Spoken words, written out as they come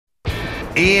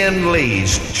Ian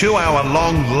Lee's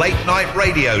 2-hour-long late-night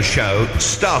radio show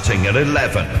starting at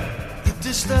 11. The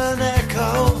distant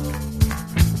echo.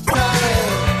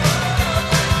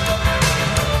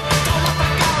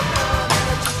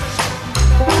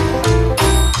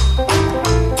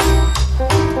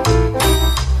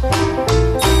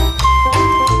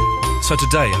 So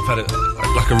today I've had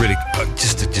a really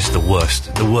just the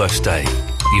worst day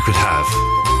you could have,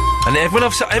 and everyone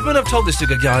I've told this to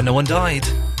go, yeah, no one died.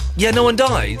 Yeah, no one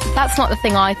died. That's not the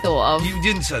thing I thought of. You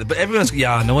didn't say that, but everyone's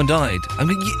yeah, no one died. I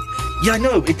mean, yeah, I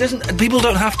know it doesn't. People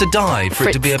don't have to die for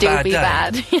it to be a bad day.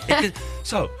 Bad. Yeah.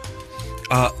 So,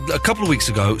 a couple of weeks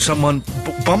ago, someone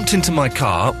bumped into my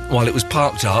car while it was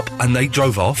parked up, and they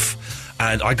drove off.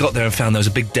 And I got there and found there was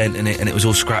a big dent in it, and it was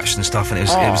all scratched and stuff, and it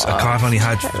was a car I've only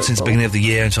had since the beginning of the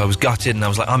year, and so I was gutted, and I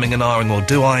was like, umming and ahhing, well,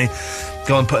 do I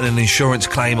go and put in an insurance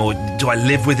claim, or do I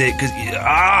live with it?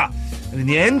 And in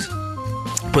the end,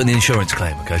 put in the insurance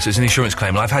claim, okay? So it's an insurance claim,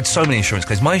 and I've had so many insurance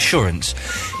claims. My insurance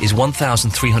is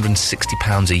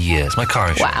 £1,360 a year. It's my car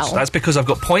insurance. Wow. That's because I've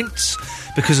got points,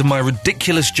 because of my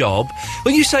ridiculous job.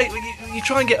 When you say, you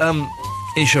try and get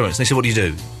insurance, and they say, what do you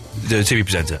do? The TV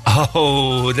presenter.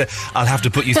 Oh, I'll have to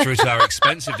put you through to our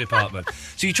expensive department.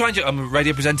 So you try and I'm a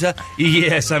radio presenter?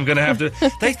 Yes, I'm going to have to...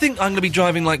 They think I'm going to be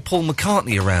driving like Paul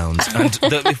McCartney around, and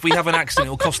that if we have an accident,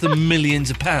 it'll cost them millions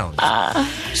of pounds.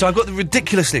 So I've got the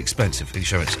ridiculously expensive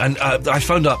insurance. And I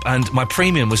phoned up, and my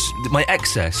premium was... My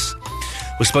excess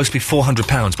was supposed to be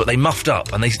 £400, but they muffed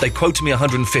up, and they quoted me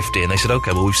 150, and they said,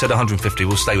 OK, well, we've said 150,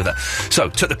 we'll stay with that. So,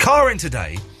 took the car in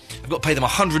today... I've got to pay them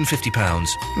 £150.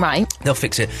 Right. They'll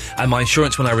fix it. And my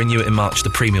insurance, when I renew it in March, the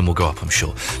premium will go up, I'm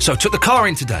sure. So, took the car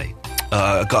in today.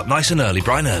 Got nice and early,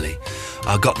 bright and early.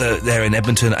 Got there in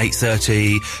Edmonton at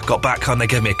 8:30. Got back home. They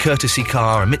gave me a courtesy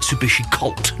car, a Mitsubishi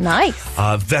Colt. Nice.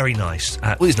 Very nice.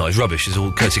 Well, it's not. It's rubbish. It's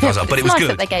all courtesy cars up, but it was nice good.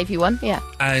 That they gave you one, yeah.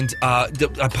 And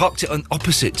I parked it on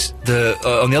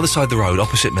the other side of the road,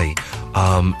 opposite me.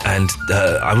 And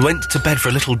I went to bed for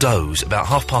a little doze about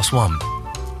 1:30.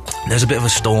 There's a bit of a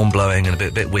storm blowing and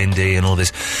a bit windy and all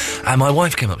this. And my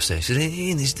wife came upstairs. She said,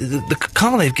 Ian, the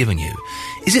car they've given you,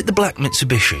 is it the black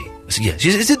Mitsubishi? I said, yes. She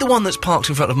said, is it the one that's parked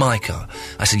in front of my car?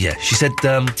 I said, yes. She said,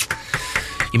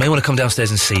 you may want to come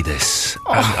downstairs and see this.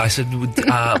 Oh. And I said,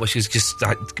 well, she was just,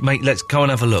 mate, let's go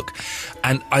and have a look.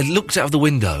 And I looked out of the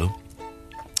window.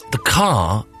 The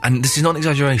car, and this is not an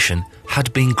exaggeration,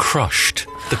 had been crushed.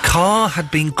 The car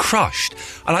had been crushed.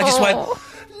 And I just went,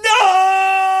 no!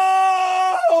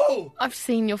 I've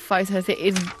seen your photos. It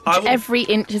is every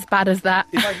inch as bad as that.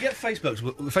 If I can get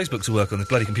Facebook to work on this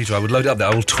bloody computer, I would load it up there.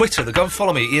 I will Twitter. Go and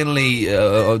follow me, Ian Lee,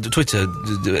 Twitter,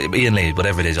 Ian Lee,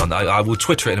 whatever it is. I will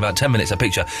Twitter it in about 10 minutes, a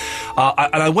picture.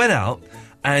 And I went out,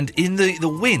 and in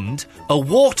the wind, a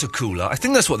water cooler, I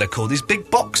think that's what they're called, these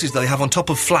big boxes that they have on top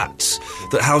of flats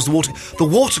that house the water. The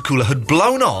water cooler had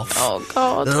blown off. Oh,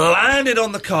 God. Landed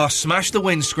on the car, smashed the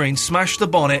windscreen, smashed the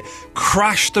bonnet,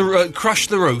 crushed the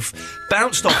roof,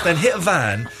 bounced off, then hit a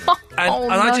van.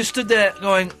 And I just stood there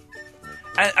going...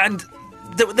 And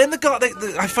then the guy...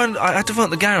 I had to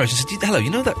phone the garage and said, hello, you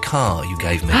know that car you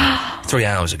gave me 3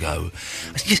 hours ago?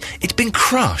 I said, yes, it's been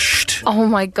crushed. Oh,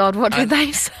 my God, what did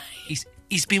they say?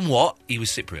 He's been what? He was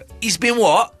Cypriot. He's been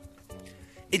what?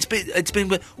 It's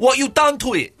been what you done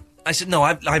to it? I said, no,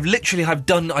 I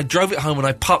drove it home and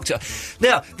I parked it.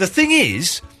 Now, the thing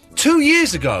is, 2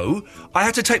 years ago, I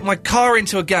had to take my car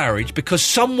into a garage because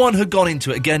someone had gone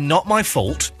into it. Again, not my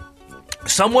fault.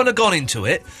 Someone had gone into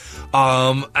it.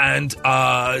 So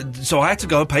I had to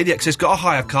go and pay the excess, got a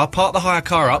hire car, parked the hire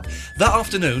car up. That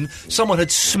afternoon, someone had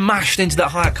smashed into that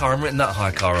hire car and written that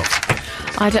hire car off.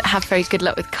 I don't have very good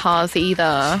luck with cars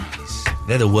either.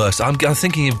 They're the worst. I'm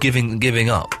thinking of giving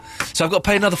up. So I've got to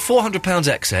pay another £400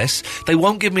 excess. They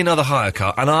won't give me another hire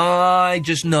car. And I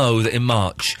just know that in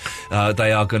March,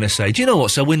 they are going to say, do you know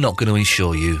what, sir, we're not going to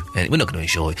insure you. We're not going to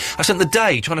insure you. I spent the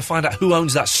day trying to find out who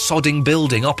owns that sodding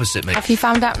building opposite me. Have you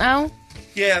found out now?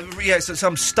 Yeah, it's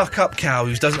some stuck-up cow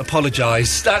who doesn't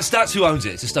apologise. That's who owns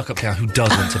it. It's a stuck-up cow who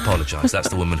doesn't apologise. That's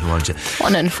the woman who owns it.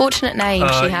 What an unfortunate name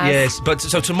she has. Yes, but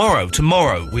so tomorrow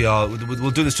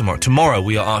we'll do this tomorrow. Tomorrow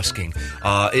we are asking,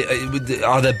 are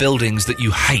there buildings that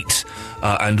you hate?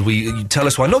 And you tell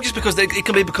us why. Not just because it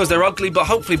can be because they're ugly, but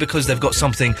hopefully because they've got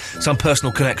some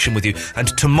personal connection with you. And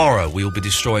tomorrow we will be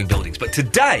destroying buildings. But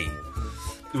today...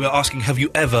 we're asking, have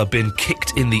you ever been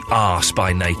kicked in the arse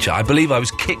by nature? I believe I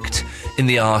was kicked in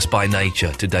the arse by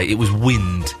nature today. It was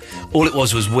wind. All it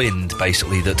was wind,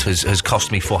 basically, that has cost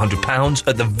me £400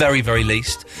 at the very, very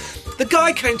least. The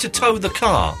guy came to tow the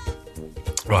car.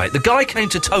 Right, the guy came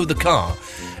to tow the car.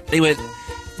 And he went,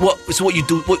 So what you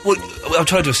do? What? I'm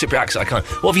trying to do a Cypriot accent. I can't.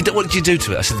 What have you? What did you do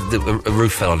to it? I said a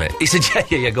roof fell on it. He said,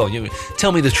 yeah. Go on.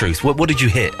 Tell me the truth. What did you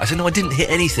hit? I said, no, I didn't hit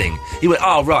anything. He went,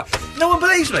 oh right. No one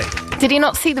believes me. Did he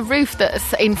not see the roof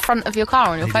that's in front of your car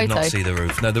on your photo? He did not see the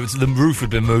roof. No, the roof had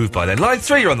been moved by then. Line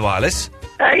 3, you're on the wireless.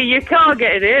 Hey, you can't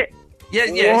get in it.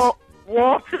 Yes.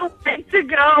 What a way to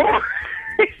go.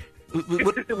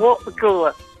 It's the water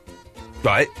cooler.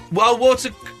 Right. Well, what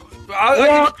a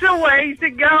way to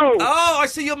go. Oh, I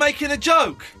see you're making a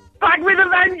joke. Back with a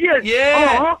vengeance.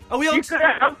 Yeah. Are we on?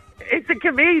 It's a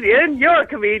comedian. You're a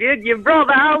comedian. You brought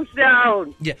the house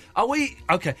down. Yeah. Are we?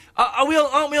 Okay. Aren't we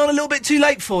on a little bit too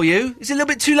late for you? Is it a little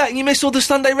bit too late and you missed all the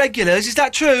Sunday regulars? Is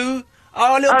that true?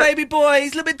 Oh, little baby boy,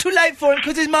 he's a little bit too late for him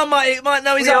because his mum might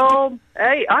know he's up.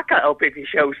 Hey, I can't help if your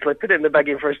show's slipping and they're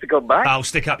begging for us to come back. Oh,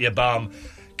 stick up your bum.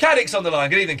 Caddick's on the line.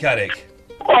 Good evening, Caddick.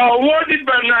 Oh, why did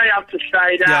Bonet have to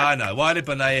say that? Yeah, I know. Why did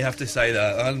Bonet have to say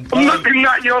that? I'm looking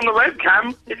at you on the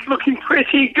webcam. It's looking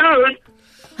pretty good.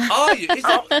 Are you?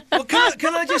 Well,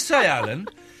 can I just say, Alan,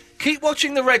 keep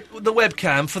watching the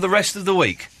webcam for the rest of the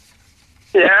week.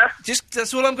 Yeah?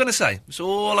 That's all I'm going to say. That's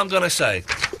all I'm going to say.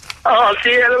 Oh,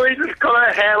 see, Eloise's got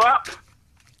her hair up.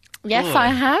 Yes, I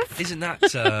have. Isn't that...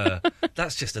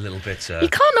 that's just a little bit... You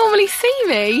can't normally see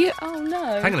me. Oh,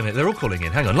 no. Hang on a minute. They're all calling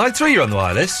in. Hang on. Line 3, you're on the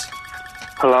wireless.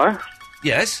 Hello?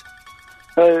 Yes?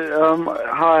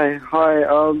 Hi.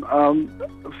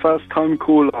 First time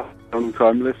caller, long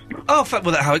time listener. Oh,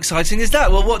 well, how exciting is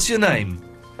that? Well, what's your name?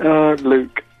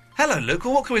 Luke. Hello, Luke.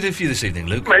 Well, what can we do for you this evening,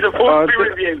 Luke? May the force be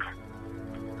with you.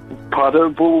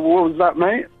 Pardon? What was that,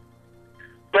 mate?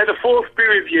 May the force be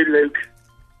with you, Luke.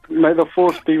 May the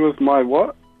force be with my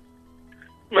what?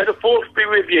 May the force be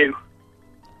with you.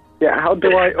 Yeah, how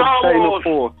do I obtain a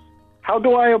force? How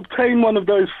do I obtain one of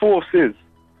those forces?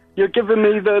 You're giving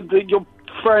me you're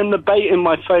throwing the bait in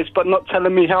my face, but not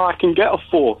telling me how I can get a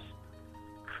force.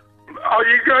 Are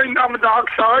you going down the dark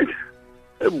side?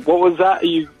 What was that? Are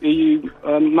you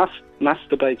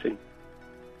masturbating?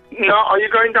 No, are you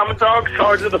going down the dark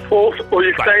side of the Force, or are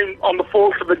you staying on the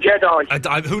Force of the Jedi?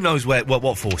 Who knows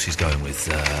what Force he's going with,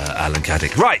 Alan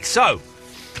Caddick. Right, so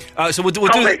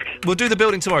we'll do the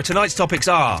building tomorrow. Tonight's topics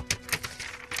are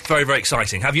very, very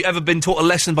exciting. Have you ever been taught a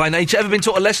lesson by nature? Ever been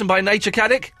taught a lesson by nature,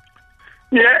 Caddick?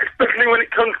 Yeah, especially when it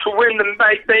comes to wind and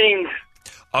baked beans.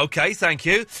 Okay, thank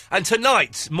you. And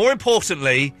tonight, more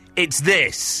importantly, it's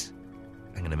this.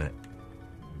 Hang on a minute.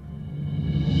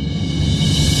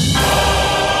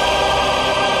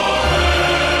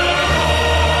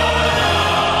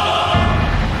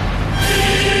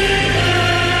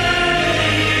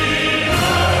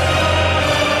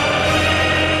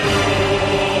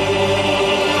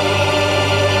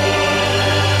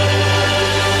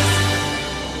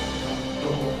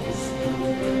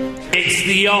 It's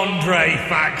the Andre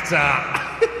Factor.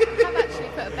 I've actually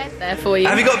put a bed there for you.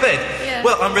 Have you got a bed? Yeah.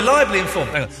 Well, I'm reliably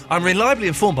informed. Hang on. I'm reliably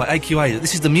informed by AQA that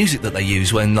this is the music that they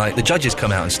use when, the judges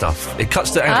come out and stuff. It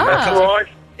cuts to... Right.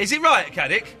 Is it right,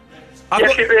 Caddick?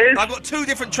 Yes, it is. I've got two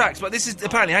different tracks, but this is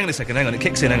apparently... Hang on a second, hang on, it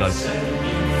kicks in, hang on.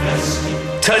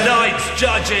 Tonight's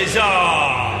judges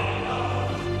are...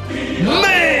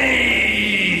 Me!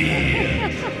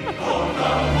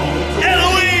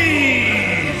 Eloise!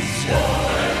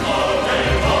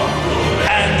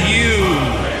 And you,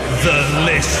 the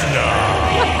listener.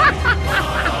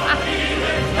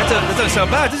 That doesn't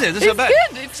sound bad, does it? It doesn't sound bad.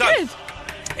 It's good.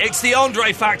 It's the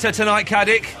Andre Factor tonight,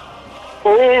 Caddick.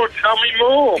 Oh, tell me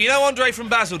more. You know Andre from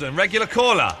Basildon, regular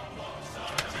caller?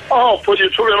 Oh, but you're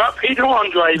talking about Peter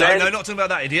Andre, then? No, not talking about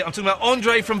that, idiot. I'm talking about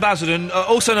Andre from Basildon,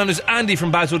 also known as Andy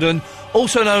from Basildon,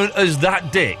 also known as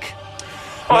That Dick.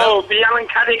 Well, the Alan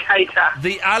Caddick hater.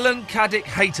 The Alan Caddick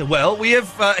hater. Well, he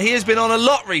has been on a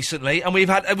lot recently, and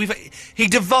he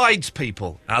divides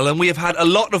people, Alan. We have had a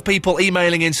lot of people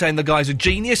emailing in saying the guy's a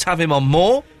genius, have him on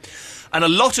more. And a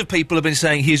lot of people have been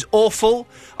saying he's awful.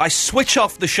 I switch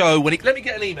off the show when he... Let me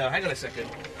get an email. Hang on a second.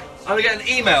 I'm going to get an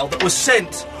email that was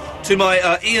sent to my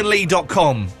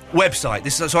ianlee.com website.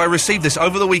 So I received this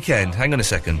over the weekend. Hang on a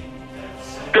second.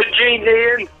 Good genes,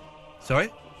 Ian.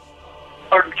 Sorry?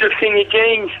 I've just seen your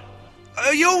jeans.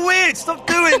 Oh, you're weird. Stop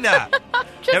doing that.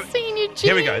 I've just seen your jeans.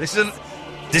 Here we go. This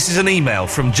is an email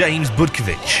from James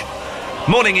Budkovich.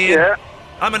 Morning, Ian. Yeah.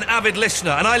 I'm an avid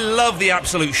listener, and I love the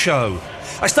Absolute Show.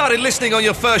 I started listening on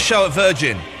your first show at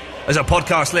Virgin. As a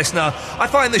podcast listener, I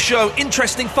find the show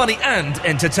interesting, funny, and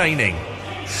entertaining.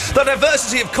 The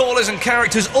diversity of callers and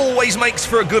characters always makes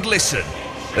for a good listen.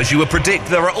 As you would predict,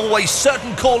 there are always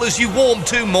certain callers you warm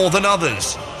to more than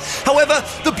others. However,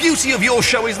 the beauty of your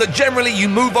show is that generally you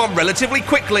move on relatively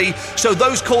quickly, so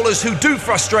those callers who do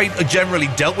frustrate are generally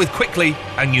dealt with quickly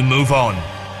and you move on.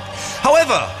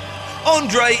 However,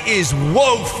 Andre is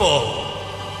woeful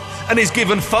and is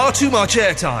given far too much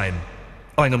airtime.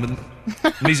 Oh, hang on.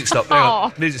 Music stop. Hang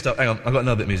on. Music stop. Hang on. I've got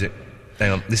another bit of music.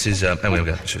 Hang on. This is... hang on, we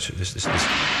go. This.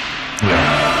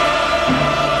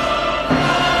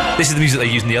 This is the music they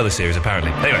use in the other series,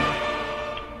 apparently. Anyway.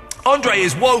 Andre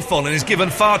is woeful and is given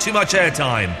far too much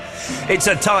airtime. It's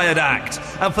a tired act.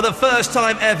 And for the first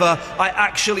time ever, I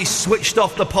actually switched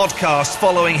off the podcast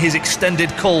following his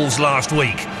extended calls last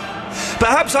week.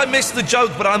 Perhaps I missed the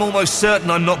joke, but I'm almost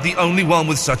certain I'm not the only one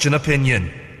with such an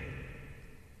opinion.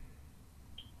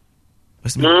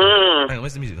 Where's the music? Hang on,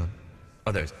 where's the music gone?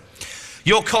 Oh, there it is.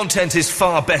 Your content is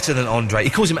far better than Andre. He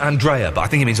calls him Andrea, but I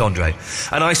think he means Andre.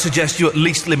 And I suggest you at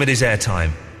least limit his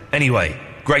airtime. Anyway,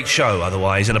 great show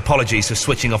otherwise, and apologies for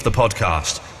switching off the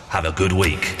podcast. Have a good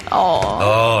week.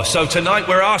 Oh, so tonight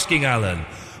we're asking Alan,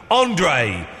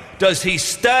 Andre, does he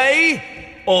stay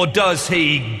or does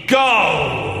he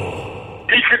go?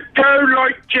 He should go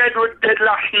like Jedward did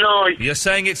last night. You're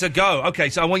saying it's a go. Okay,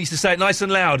 so I want you to say it nice and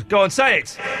loud. Go on, say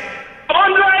it.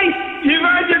 Andre, you've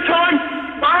had your time.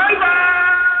 Bye-bye.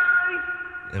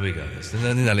 There we go.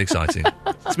 Isn't that exciting?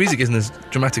 This music isn't as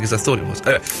dramatic as I thought it was.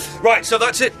 Anyway, right, so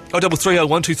that's it. 0330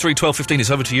 123 1215.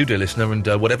 It's over to you, dear listener, and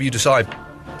whatever you decide,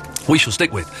 we shall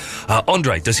stick with.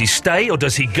 Andre, does he stay or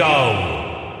does he go?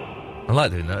 I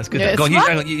like doing that. That's good. Yeah, go on,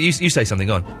 hang on. You say something.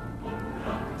 Go on.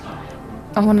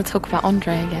 I want to talk about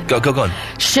Andre again. Go on.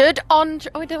 Should Andre...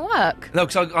 Oh, it didn't work. No,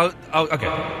 because I'll okay.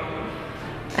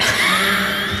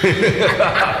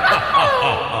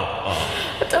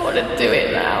 I don't want to do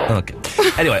it now. Okay.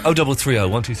 Anyway, 0330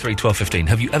 123 1215.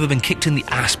 Have you ever been kicked in the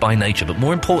ass by nature? But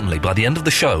more importantly, by the end of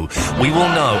the show, we will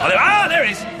know... there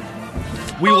it is!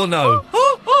 We will know...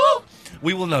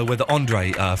 We will know whether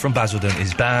Andre from Basildon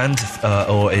is banned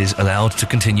or is allowed to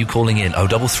continue calling in.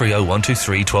 0330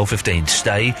 123 1215.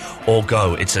 Stay or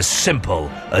go. It's as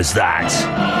simple as that.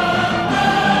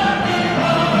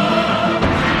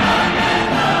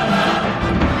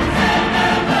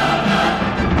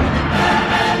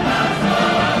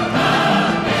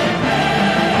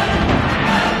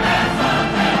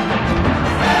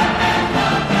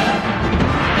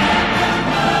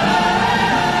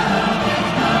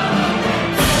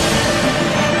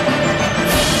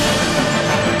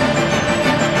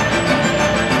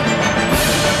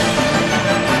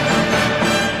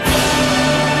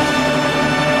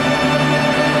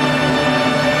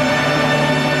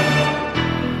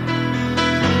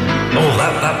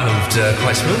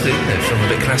 Quite smoothly, isn't it? From a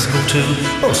bit classical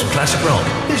to, some classic rock.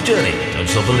 His Journey, Don't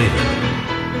Stop Believing.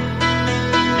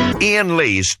 Ian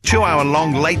Lee's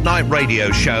 2-hour-long late-night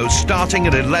radio show starting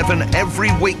at 11 every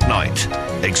weeknight,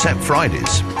 except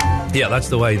Fridays. Yeah, that's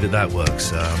the way that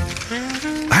works.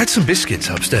 I had some biscuits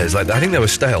upstairs. I think they were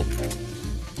stale.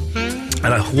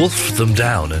 And I wolfed them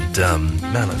down, and,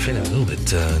 man, I'm feeling a little bit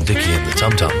dicky in the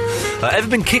tum-tum. Ever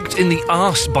been kicked in the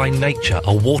arse by nature?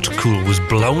 A water cooler was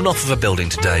blown off of a building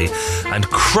today and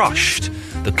crushed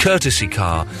the courtesy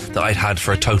car that I'd had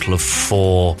for a total of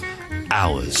 4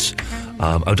 hours.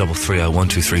 0330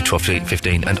 123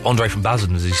 1215. And Andre from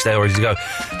Basildon, does he stay or does he go?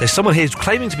 There's someone here who's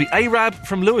claiming to be Arab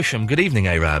from Lewisham. Good evening,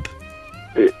 Arab.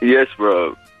 Yes,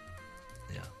 bro.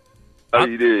 Yeah. How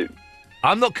you doing?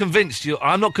 I'm not convinced you're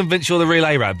the real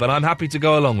Arab, but I'm happy to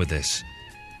go along with this.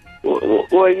 Why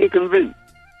are you convinced?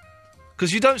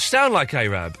 Because you don't sound like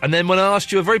Arab, and then when I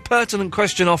asked you a very pertinent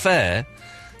question off air,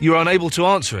 you were unable to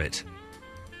answer it.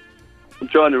 I'm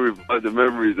trying to revive the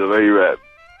memories of Arab.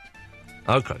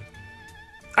 Okay.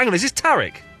 Hang on, is this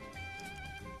Tariq?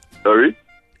 Sorry?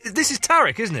 This is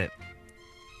Tariq, isn't it?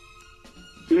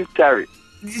 Who's Tariq?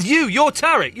 You're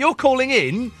Tariq. You're calling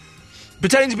in,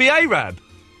 pretending to be Arab.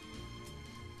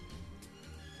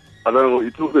 I don't know what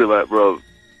you're talking about, bro.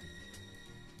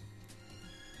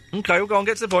 Okay, we'll go on,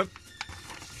 get to the point.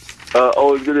 I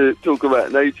was going to talk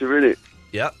about nature, innit?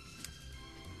 Yeah.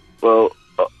 Well,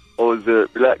 I was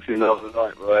relaxing the other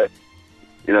night, right?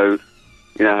 You know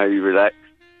how you relax.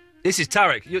 This is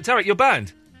Tariq. Tariq, you're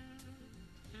banned.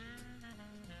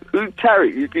 Who's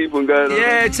Tariq? You keep on going on.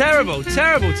 Yeah, terrible,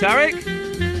 Tariq.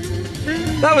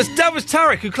 That was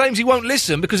Tariq who claims he won't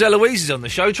listen because Eloise is on the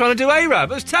show trying to do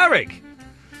Arab. It was Tariq.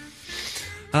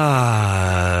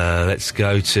 Let's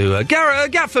go to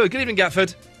Gatford. Good evening,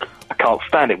 Gatford. I can't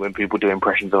stand it when people do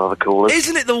impressions of other callers.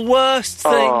 Isn't it the worst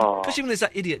thing? Especially when there's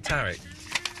that idiot Tariq.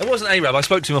 It wasn't Arab. I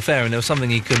spoke to him off air and there was something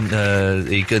he couldn't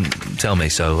tell me,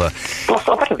 so... I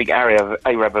don't think Arab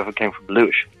ever came from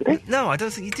Lewisham, did he? No, I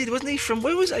don't think he did. Wasn't he from...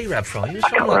 Where was Arab from? He was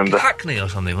from, remember. Hackney or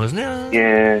something, wasn't he?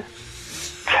 Yeah.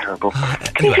 Terrible.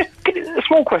 Anyway. A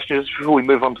small question just before we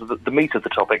move on to the meat of the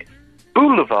topic.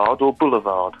 Boulevard or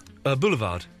boulevard?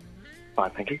 Boulevard.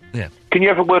 Fine, thank you. Yeah. Can you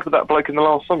have a word with that bloke in the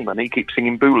last song, then? He keeps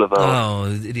singing Boulevard. Oh,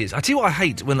 it is. I tell you what I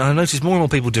hate, when I notice more and more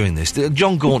people doing this.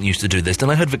 John Gaunt used to do this, and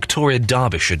I heard Victoria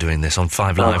Derbyshire doing this on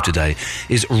 5 Live today,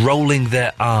 is rolling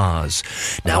their R's.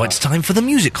 Now it's time for the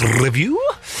music review,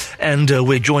 and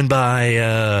we're joined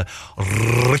by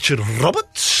Richard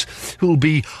Roberts, who'll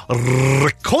be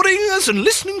recording us and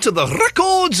listening to the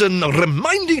records and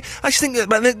reminding... I just think,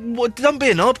 don't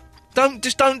be a knob. Don't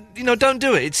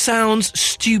do it. It sounds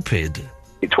stupid.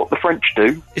 It's what the French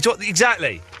do.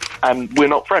 Exactly. And we're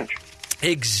not French.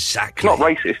 Exactly. It's not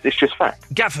racist, it's just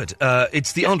fact. Gafford,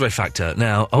 it's the Andre Factor.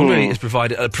 Now, Andre has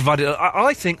provided,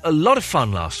 I think, a lot of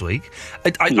fun last week.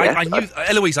 I knew,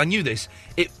 Eloise, I knew this.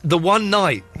 The one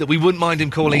night that we wouldn't mind him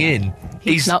calling in,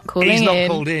 he's not called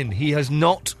in. He has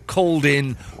not called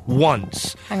in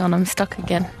once. Hang on, I'm stuck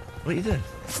again. What are you doing?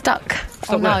 Stuck.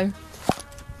 Stuck no.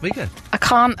 Where are you going? I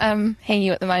can't hear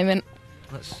you at the moment.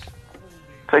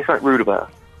 Say something rude about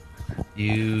her.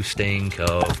 You stink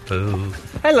of poo.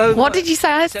 Hello. What did you say?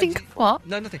 I stink of what?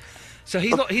 No, nothing. So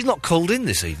he's not called in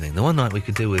this evening. The one night we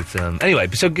could do with... Anyway,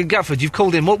 so Gafford, you've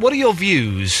called in. What are your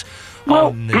views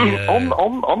on the...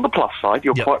 on the plus side,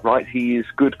 you're quite right. He is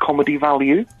good comedy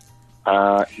value.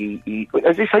 He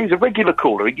as I say, he's a regular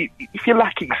caller. If you're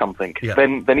lacking something,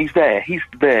 then he's there. He's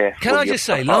there. Can I just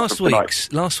say, last week's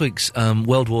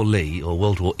World War Lee, or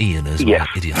World War Ian, as my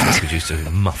idiot producer who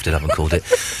muffed it up and called it,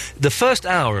 the first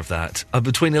hour of that,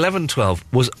 between 11 and 12,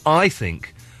 was, I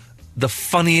think, the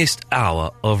funniest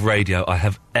hour of radio I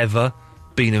have ever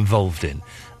been involved in.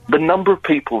 The number of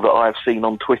people that I've seen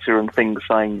on Twitter and things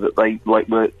saying that they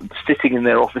were sitting in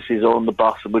their offices or on the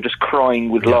bus and were just crying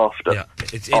with laughter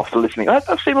after listening.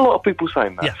 I've seen a lot of people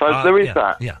saying that. So there is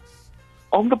that. Yeah.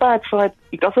 On the bad side,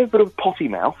 he does have a bit of a potty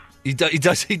mouth. He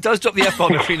does drop the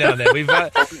F-bomb every now and then. We've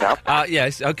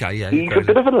yes, okay, yeah. He's a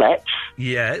bit of a lech.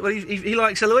 Yeah, well, he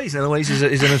likes Eloise. Eloise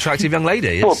is an attractive young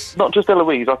lady. Yes. Well, not just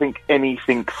Eloise. I think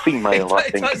anything female. I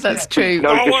think that's true.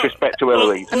 No disrespect to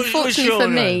Eloise. Unfortunately for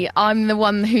me, I'm the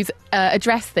one whose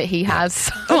address that he has,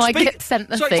 so I get sent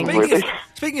the thing.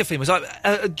 Speaking of females,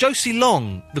 Josie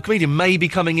Long, the comedian, may be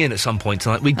coming in at some point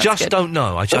tonight. We don't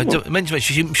know. I mentioned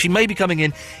she may be coming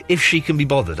in if she can be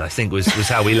bothered. I think was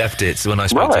how we left it when I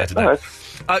spoke to her today.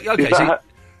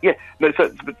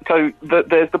 So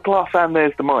there's the plus and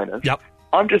there's the minus. Yep.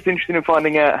 I'm just interested in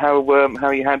finding out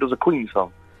how he handles a Queen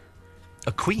song.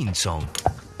 A Queen song?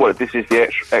 Well, this is the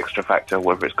extra factor,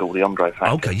 whatever it's called, the Andre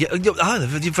factor. Okay, they're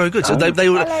very good. So they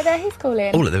all... Hello there, he's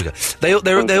calling. Oh, there we go.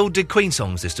 They all did Queen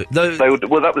songs this week.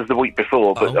 Well, that was the week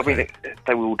before, but I mean,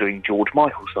 they were all doing George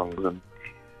Michael songs. And...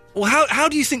 Well, how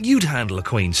do you think you'd handle a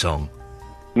Queen song?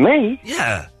 Me?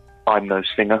 Yeah. I'm no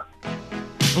singer.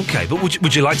 Okay, but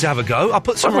would you like to have a go? I'll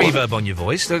put some reverb on your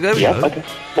voice. There we go. Okay.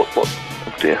 What?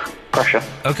 Oh dear. Pressure.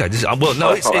 Okay, it's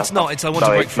not. It's I want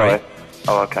to break free. No.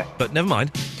 Oh, okay. But never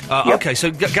mind. Okay, so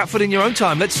Gatford in your own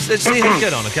time. Let's see how you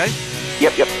get on, okay?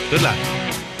 Yep. Good lad.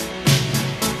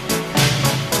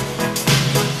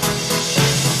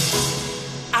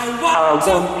 I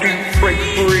want to break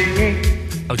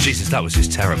free. Oh, Jesus, that was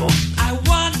just terrible. I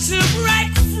want to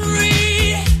break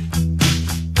free.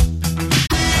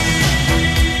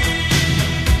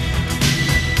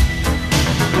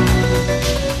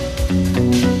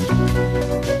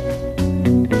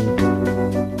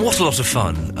 What a lot of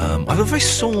fun. I have a very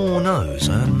sore nose.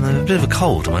 A bit of a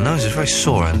cold. My nose is very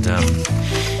sore and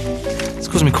it's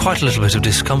causing me quite a little bit of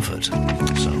discomfort.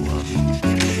 So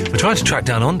we're trying to track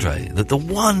down Andre. The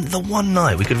one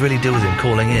night we could really do with him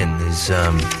calling in is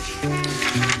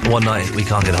the one night we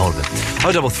can't get a hold of him.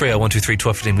 0330 123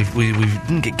 1215. We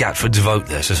didn't get Gatford's vote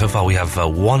there, so far we have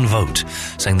one vote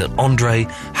saying that Andre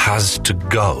has to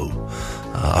go.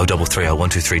 0330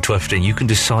 123 1215. You can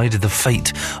decide the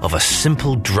fate of a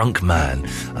simple drunk man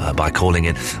by calling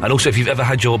in. And also, if you've ever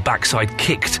had your backside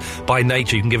kicked by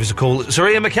nature, you can give us a call. Sir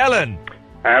Ian McKellen.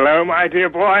 Hello, my dear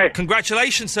boy.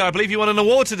 Congratulations, sir. I believe you won an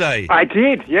award today. I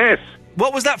did, yes.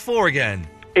 What was that for again?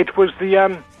 It was the,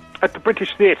 at the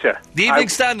British Theatre. The Evening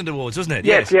Standard Awards, wasn't it?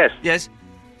 Yes.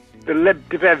 The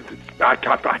I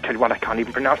tell you what, I can't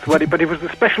even pronounce the word, but it was the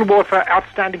special award for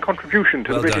outstanding contribution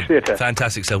to the British Theatre.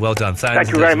 Fantastic, sir. Well done.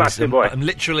 Thank you very much, dear boy. I'm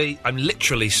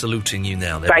literally saluting you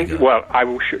now. Thank you. Well, I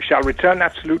shall return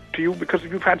that salute to you because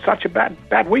you've had such a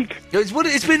bad week.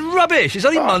 It's been rubbish. It's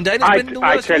only Monday. And it's been the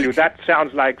worst I tell you, that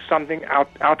sounds like something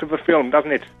out of a film,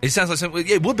 doesn't it? It sounds like something.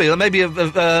 Yeah, it would be. Maybe a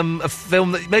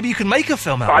film that maybe you could make a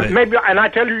film out of it. Maybe, and I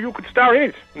tell you, you could star in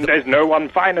it. And there's no one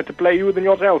finer to play you than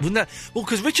yourself. Wouldn't that? Well,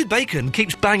 because Richard Bacon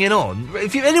keeps banging on.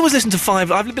 If anyone's listened to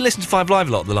I've been listening to 5 Live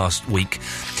a lot the last week,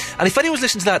 and if anyone's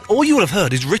listened to that, all you will have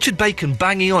heard is Richard Bacon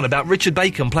banging on about Richard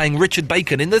Bacon playing Richard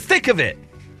Bacon in the thick of it.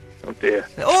 Oh, dear.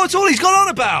 Oh, it's all he's gone on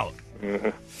about! Mm-hmm.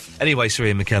 Anyway, Sir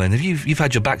Ian McKellen, you've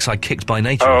had your backside kicked by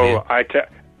nature, have you?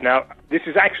 Now, this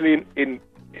is actually, in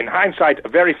hindsight, a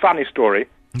very funny story.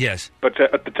 Yes. But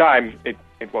at the time, it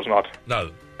was not. No.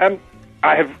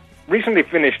 I have recently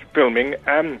finished filming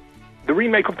the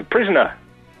remake of The Prisoner.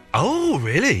 Oh,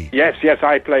 really? Yes,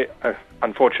 I play...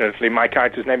 unfortunately, my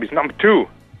character's name is Number 2.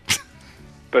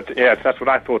 But, yes, that's what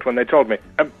I thought when they told me.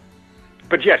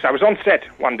 But, yes, I was on set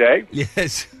one day.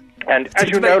 Yes. And as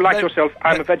you know, like yourself,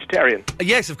 I'm a vegetarian.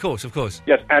 Yes, of course.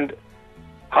 Yes, and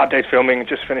hard day's filming,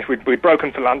 just finished. We'd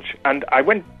broken for lunch, and I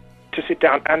went to sit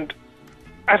down, and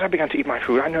as I began to eat my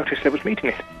food, I noticed there was meat in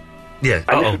it. Yeah.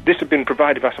 And this had been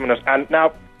provided by someone else. And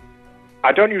now,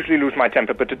 I don't usually lose my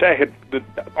temper, but today,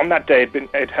 on that day,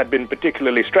 it had been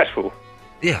particularly stressful.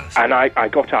 Yes. And I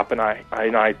got up, and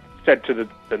I said to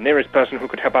the nearest person who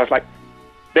could help, I was like,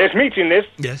 "There's meat in this.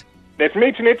 Yes. There's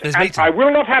meat in it, and I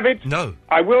will not have it. No.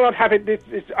 I will not have it.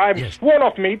 I'm sworn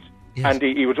off meat." Yes. And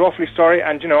he was awfully sorry,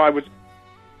 and, I was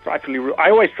frightfully rude. I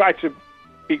always try to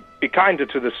be kinder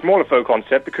to the smaller folk on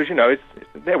set because,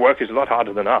 their work is a lot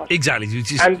harder than ours. Exactly.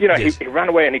 And, he ran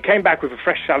away, and he came back with a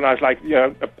fresh salad, and I was like,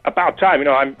 about time,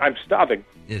 I'm starving.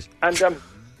 Yes. And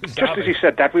just as he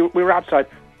said that, we were outside.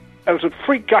 There was a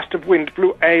freak gust of wind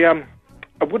blew a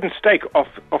wooden stake off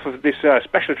of this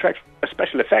special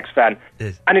effects van,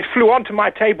 yes. And it flew onto my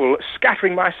table,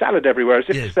 scattering my salad everywhere, as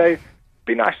if to say,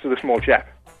 "Be nice to the small chap."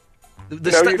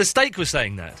 The steak was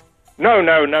saying that? No.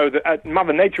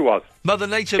 Mother Nature was. Mother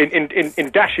Nature in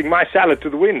dashing my salad to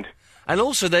the wind. And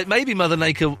also that maybe Mother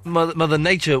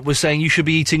Nature was saying you should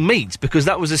be eating meat because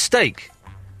that was a steak.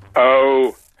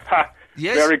 Oh, ha.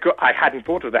 Yes. Very good. I hadn't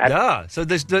thought of that. Yeah, so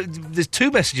there's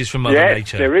two messages from Mother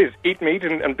Nature. Yes, there is. Eat meat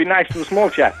and be nice to the small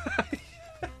chap.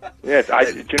 Yes,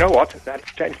 do you know what? That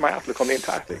changed my outlook on the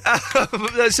entire thing.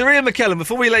 Sir Ian McKellen,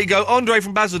 before we let you go, Andre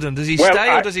from Basildon, does he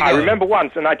stay or does he go? I remember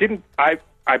once, and I didn't...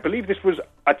 I believe this was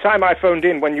a time I phoned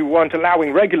in when you weren't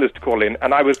allowing regulars to call in,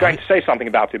 and I was going to say something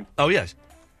about him. Oh, yes.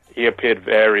 He appeared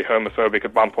very homophobic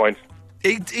at one point.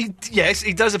 Yes,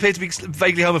 he does appear to be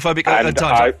vaguely homophobic at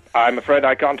times. I'm afraid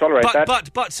I can't tolerate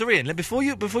that. But, Sir Ian, before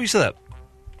you say that,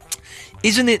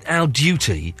 isn't it our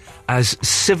duty as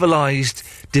civilised,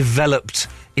 developed,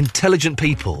 intelligent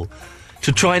people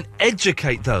to try and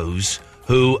educate those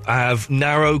who have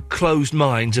narrow, closed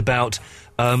minds about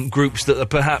groups that are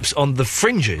perhaps on the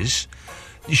fringes?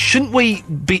 Shouldn't we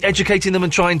be educating them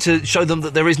and trying to show them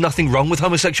that there is nothing wrong with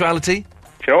homosexuality?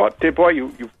 Do you know what, dear boy,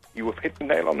 you have hit the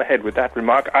nail on the head with that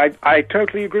remark. I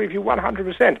totally agree with you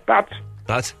 100%,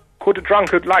 but could a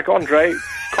drunkard like Andre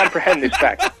comprehend this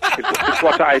fact? Is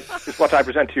what I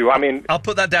present to you. I mean, I'll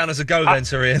put that down as a go then,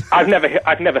 Sir Ian. I've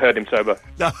never heard him sober.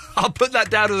 No, I'll put that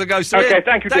down as a go, Sir Ian. Okay,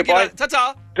 thank you, dear boy.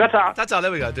 Ta-ta. Ta-ta. Ta-ta,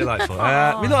 there we go, delightful.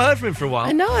 We've not heard from him for a while.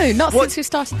 I know, not since we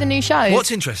started the new show.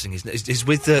 What's interesting is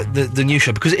with the new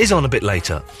show, because it is on a bit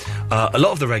later, a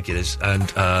lot of the regulars and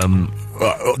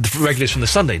the regulars from the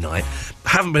Sunday night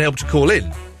haven't been able to call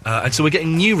in. And so we're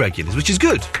getting new regulars, which is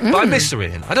good. But I miss Sir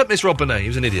Ian. I don't miss Rob Bonet, he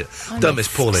was an idiot. Don't miss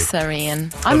Paulie. Sir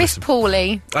Ian. I miss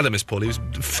Paulie. I don't miss Paulie, he was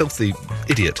a filthy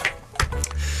idiot.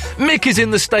 Mick is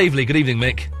in the Staveley. Good evening,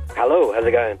 Mick. Hello, how's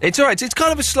it going? It's all right. It's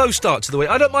kind of a slow start to the week.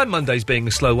 I don't mind Mondays being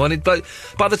a slow one, but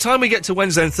by the time we get to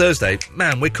Wednesday and Thursday,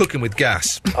 man, we're cooking with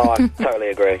gas. Oh, I totally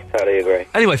agree.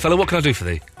 Anyway, fella, what can I do for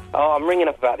thee? Oh, I'm ringing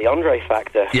up about the Andre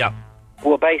factor. Yeah.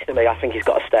 Well, basically, I think he's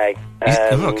got to stay.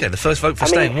 Okay, the first vote for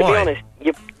staying. Why? Why? To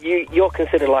be honest, you're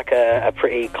considered like a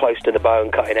pretty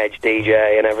close-to-the-bone, cutting-edge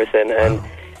DJ and everything, and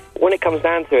when it comes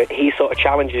down to it, he sort of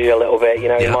challenges you a little bit. He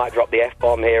might drop the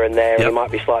F-bomb here and there, and he might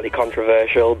be slightly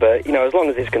controversial, but, as long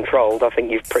as it's controlled, I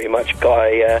think you've pretty much got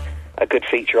a good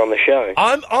feature on the show.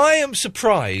 I am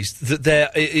surprised that there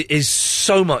is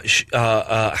so much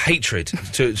hatred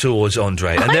towards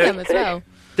Andre. And I am as well.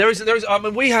 There is. I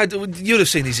mean, you'd have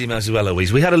seen these emails as well,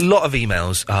 Louise. We had a lot of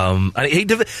emails, and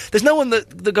there's no one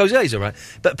that goes, yeah, he's all right.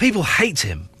 But people hate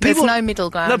him. There's no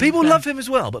middle ground. No, people love him as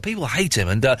well, but people hate him.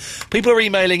 And people are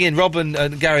emailing in. Rob and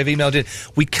Gary have emailed in.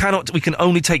 We can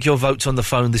only take your votes on the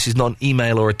phone. This is not an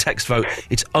email or a text vote.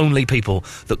 It's only people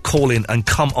that call in and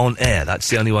come on air. That's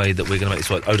the only way that we're going to make this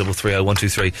work. 0330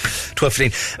 123 1215.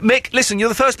 Mick, listen, you're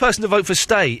the first person to vote for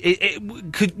stay.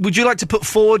 Would you like to put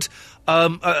forward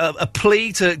a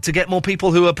plea to get more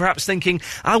people who are perhaps thinking,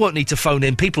 I won't need to phone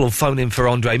in, people will phone in for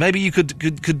Andre? Maybe you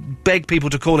could beg people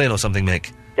to call in or something,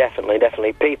 Mick?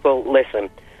 Definitely. People, listen,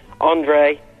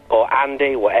 Andre or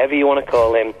Andy, whatever you want to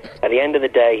call him, at the end of the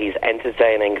day, he's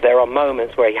entertaining. There are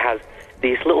moments where he has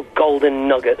these little golden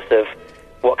nuggets of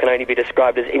what can only be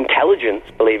described as intelligence,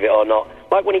 believe it or not.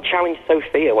 Like when he challenged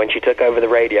Sophia when she took over the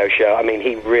radio show. I mean,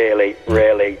 he really,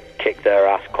 really kicked her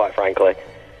ass, quite frankly.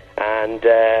 And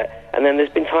then there's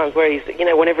been times where he's,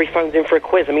 whenever he phones in for a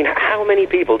quiz, I mean, how many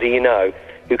people do you know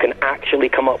who can actually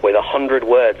come up with 100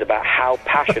 words about how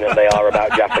passionate they are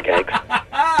about Jaffa Cakes?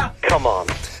 Come on.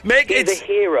 Mick, he's a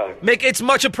hero. Mick, it's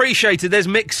much appreciated. There's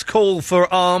Mick's call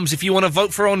for arms. If you want to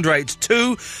vote for Andre, it's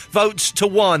 2 votes to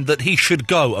 1 that he should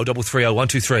go. 0330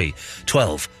 123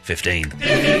 12 15.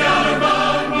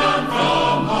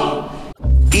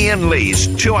 Ian Lee's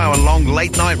 2-hour-long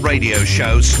late-night radio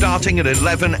show starting at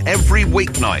 11 every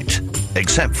weeknight,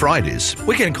 except Fridays.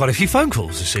 We're getting quite a few phone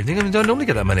calls this evening. I mean, don't normally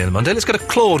get that many on a Monday. Let's go to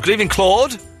Claude. Good evening,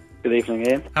 Claude. Good evening,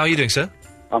 Ian. How are you doing, sir?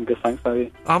 I'm good, thanks. How are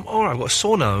you? I'm all right. I've got a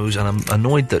sore nose, and I'm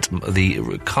annoyed that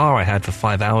the car I had for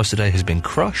 5 hours today has been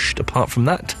crushed. Apart from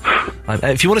that,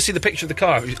 if you want to see the picture of the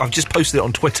car, I've just posted it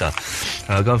on Twitter.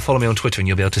 Go and follow me on Twitter, and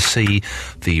you'll be able to see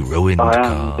the ruined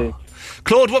car. Indeed.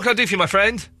 Claude, what can I do for you, my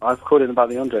friend? I've called in about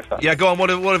the Andre fact. Yeah, go on.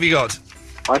 What have you got?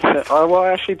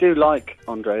 I actually do like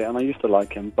Andre, and I used to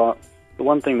like him, but the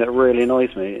one thing that really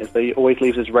annoys me is that he always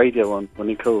leaves his radio on when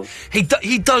he calls. He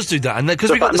does do that, and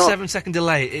because we've got the 7-second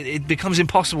delay, it becomes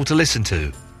impossible to listen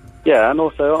to. Yeah, and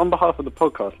also, on behalf of the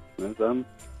podcast listeners,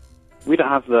 we don't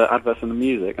have the adverts and the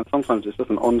music, and sometimes it's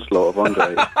just an onslaught of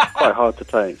Andre. It's quite hard to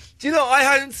take. Do you know, I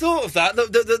hadn't thought of that.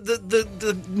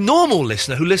 The normal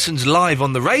listener who listens live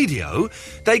on the radio,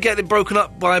 they get it broken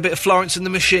up by a bit of Florence and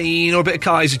the Machine or a bit of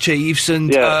Kaiser Chiefs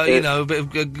and, a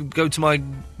bit of Go to My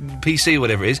PC or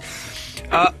whatever it is.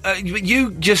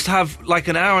 You just have like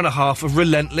an hour and a half of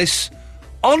relentless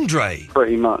Andre.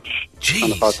 Pretty much. Jeez.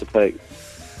 Kind of hard to take.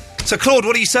 So, Claude,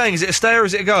 what are you saying? Is it a stay or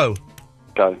is it a go?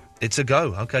 Go. It's a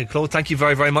go. OK, Claude, thank you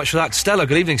very, very much for that. Stella,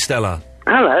 good evening, Stella.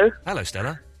 Hello. Hello,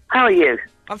 Stella. How are you?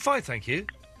 I'm fine, thank you.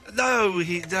 No,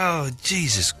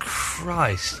 Jesus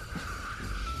Christ.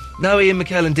 No, Ian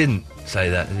McKellen didn't say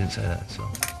that. He didn't say that, so.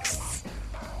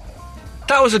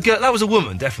 That was a girl. That was a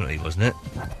woman, definitely, wasn't it?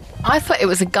 I thought it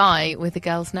was a guy with a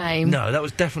girl's name. No, that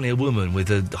was definitely a woman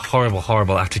with a horrible,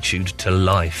 horrible attitude to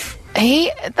life.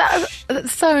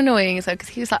 That's so annoying, because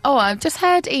he was like, I've just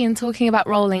heard Ian talking about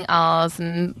rolling R's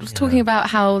and was talking about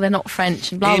how they're not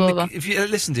French and blah, blah, blah. If you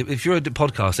if you're a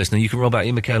podcast listener, you can roll back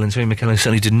Ian McKellen. So Ian McKellen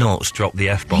certainly did not drop the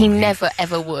F-bomb. He never,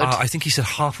 ever would. I think he said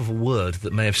half of a word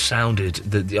that may have sounded...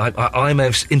 I may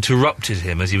have interrupted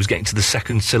him as he was getting to the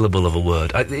second syllable of a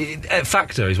word.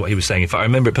 Factor is what he was saying. If I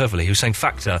remember it perfectly, he was saying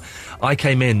factor. I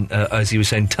came in as he was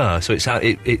saying tur, so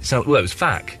it was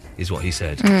fac, is what he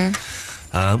said. Mm.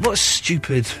 What a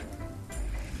stupid...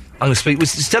 I'm going to speak with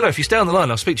Stella. If you stay on the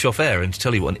line, I'll speak to you off air and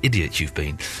tell you what an idiot you've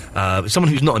been. Someone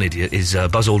who's not an idiot is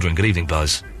Buzz Aldrin. Good evening,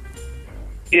 Buzz.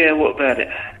 Yeah, what about it?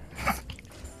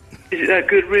 Is it that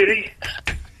good, really?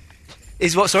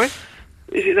 Is what, sorry?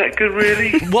 Is it that good,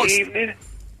 really? What's... Evening?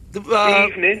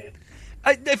 Evening?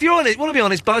 If you want to be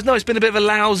honest, Buzz, no, it's been a bit of a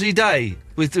lousy day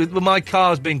with my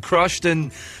car's been crushed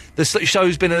and the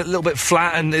show's been a little bit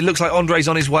flat and it looks like Andre's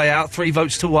on his way out, 3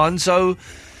 votes to 1, so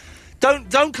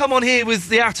don't come on here with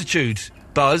the attitude,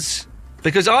 Buzz,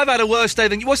 because I've had a worse day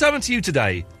than you. What's happened to you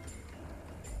today?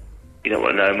 You don't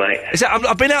want to know, mate.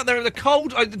 I've been out there in the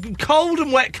cold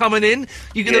and wet coming in.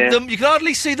 You can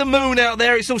hardly see the moon out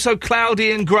there. It's also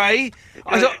cloudy and grey.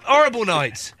 It's a horrible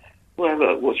night. Well,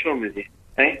 look, what's wrong with you,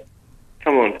 eh?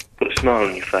 Come on, put a smile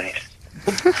on your face.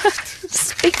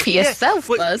 Speak for yourself,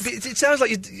 Buzz. It sounds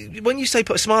like when you say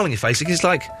put a smile on your face, it's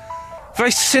like very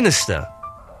sinister.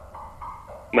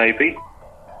 Maybe.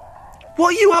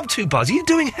 What are you up to, Buzz? Are you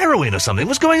doing heroin or something?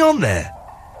 What's going on there?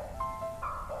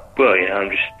 Well,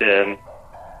 I'm just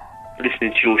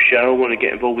listening to your show. I want to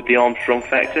get involved with the Armstrong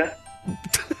Factor.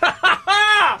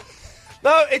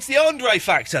 No, it's the Andre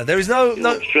Factor. There is no...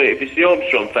 Straight. If it's the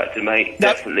Armstrong Factor, mate,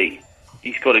 definitely.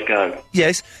 He's got to go.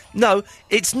 Yes. No,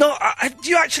 it's not... do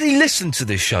you actually listen to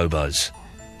this show, Buzz?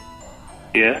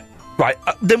 Yeah. Right,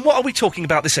 then what are we talking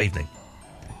about this evening?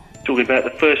 Talking about the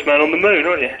first man on the moon,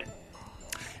 aren't you?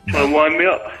 Trying to wind me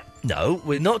up. No,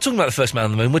 we're not talking about the first man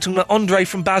on the moon. We're talking about Andre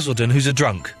from Basildon, who's a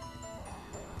drunk.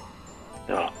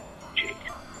 Oh, jeez.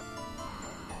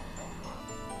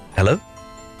 Hello?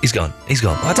 He's gone.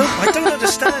 I don't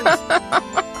understand.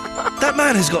 That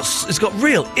man has got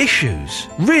real issues.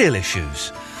 Real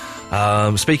issues.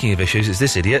 Speaking of issues, it's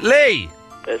this idiot, Lee!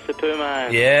 It's the Pooh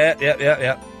Man. Yeah.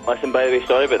 Listen, by the way,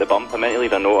 sorry about the bump. I meant to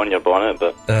leave a note on your bonnet,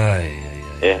 but...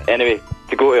 Yeah. Anyway,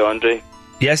 to go to Andre...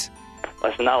 Yes?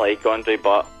 Listen, I like Andre,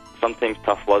 but sometimes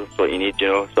tough love is what you need, you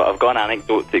know. So I've got an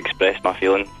anecdote to express my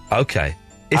feelings. Okay.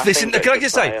 Can I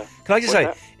just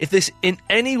say, if this in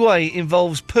any way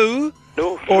involves poo,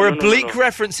 No. or no, oblique no.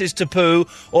 references to poo,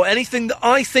 or anything that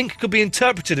I think could be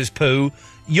interpreted as poo,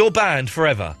 you're banned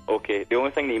forever. Okay, the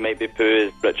only thing that you might be poo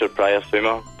is Richard Pryor's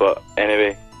humour, but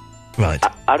anyway. Right.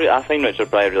 I find Richard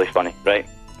Pryor really funny, right?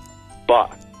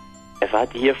 But if I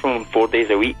had to hear from him 4 days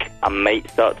a week, I might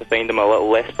start to find him a little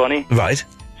less funny. Right.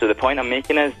 So the point I'm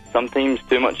making is, sometimes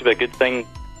too much of a good thing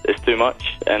is too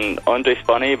much, and Andre's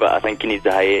funny, but I think he needs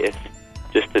a hiatus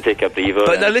just to take a breather.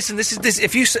 But now listen, this.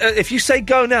 If you say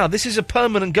go now, this is a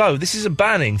permanent go. This is a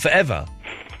banning forever.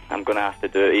 I'm going to have to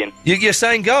do it, Ian. You're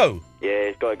saying go? Yeah,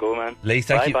 he's got to go, man. Lee,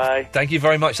 thank you. Bye-bye. Thank you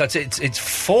very much. That's it. It's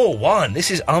 4-1.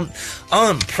 This is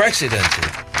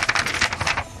unprecedented.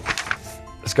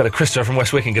 Let's go to Christopher from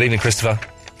West Wickham. Good evening, Christopher.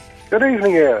 Good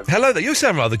evening, Ian. Hello there. You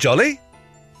sound rather jolly.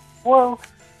 Well,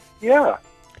 yeah.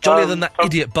 Jollier than that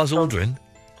idiot Buzz Aldrin.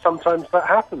 Sometimes that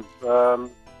happens, you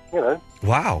know.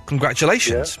 Wow,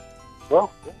 congratulations. Yeah.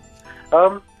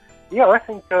 Well, yeah, I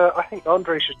think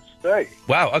Andre should stay.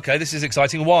 Wow, okay, this is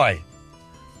exciting. Why?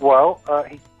 Well,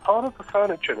 he's part of the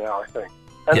furniture now, I think.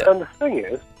 And the thing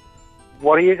is,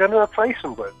 what are you going to replace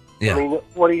him with? Yeah. I mean,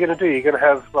 what are you going to do? You're going to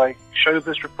have, like,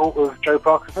 Showbiz Report with Joe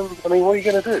Parkinson? I mean, what are you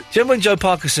going to do? Do you remember when Joe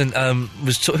Parkinson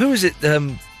was... who was it? I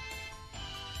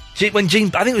think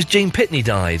it was Jean Pitney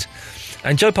died.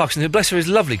 And Joe Parkinson, who, bless her, is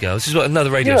a lovely girl. This is what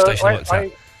another radio station works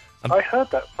out. I heard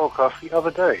that podcast the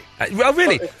other day. Oh,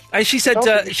 really? And she said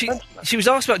she was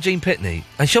asked about Jean Pitney,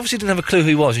 and she obviously didn't have a clue who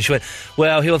he was. And she went,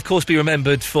 "Well, he'll of course be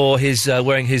remembered for his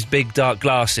wearing his big dark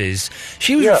glasses."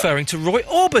 She was referring to Roy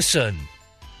Orbison.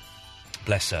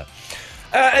 Bless her.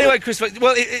 Anyway, Christopher,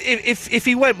 well, if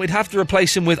he went, we'd have to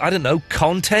replace him with, I don't know,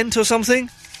 content or something.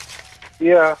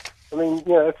 Yeah, I mean,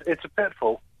 yeah, it's a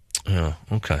pitfall. Oh,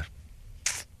 okay.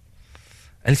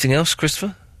 Anything else,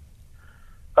 Christopher?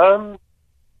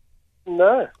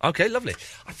 No. Okay, lovely.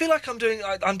 I feel like I'm doing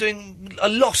a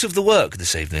lot of the work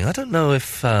this evening. I don't know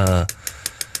if that's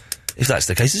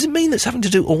the case. Does it mean that's having to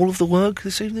do all of the work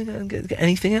this evening and get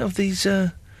anything out of these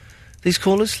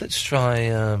callers? Let's try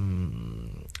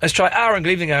Aaron.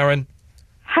 Good evening, Aaron.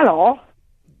 Hello.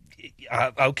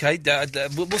 Okay,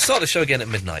 we'll start the show again at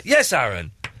midnight. Yes,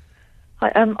 Aaron.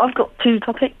 Hi, I've got two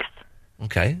topics.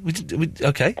 Okay.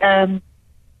 Okay.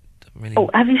 Really... Oh,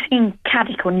 have you seen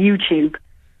Caddick on YouTube?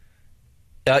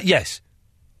 Yes.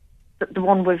 The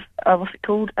one with, what's it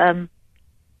called? The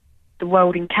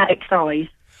world in Caddick's eyes.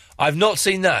 I've not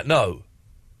seen that, no.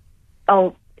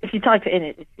 Oh, if you type it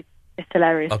in, it's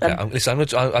hilarious. Okay, listen, I've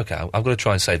got to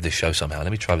try and save this show somehow.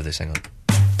 Let me try with this, hang on.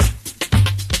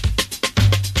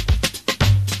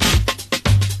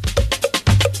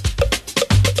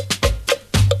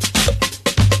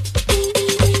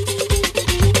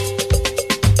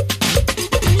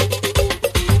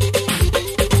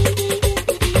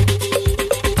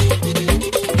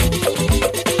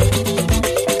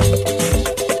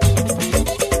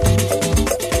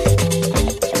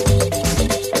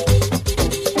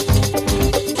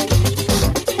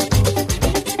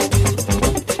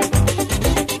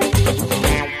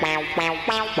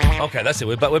 Okay, that's it.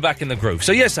 We're back in the groove.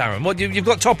 So yes, Aaron, what you've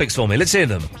got topics for me? Let's hear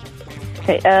them.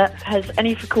 Okay. Has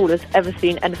any of the callers ever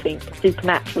seen anything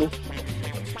supernatural?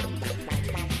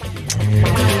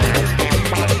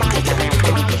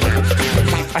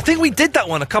 I think we did that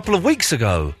one a couple of weeks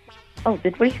ago. Oh,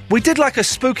 did we? We did like a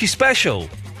spooky special.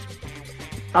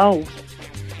 Oh.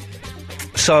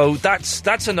 So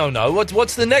that's a no-no.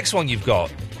 What's the next one you've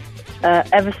got?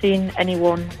 Ever seen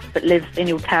anyone that lives in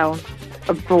your town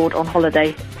abroad on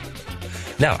holiday?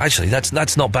 Now, actually,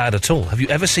 that's not bad at all. Have you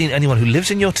ever seen anyone who lives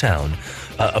in your town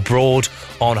abroad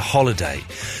on holiday?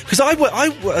 Because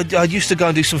I used to go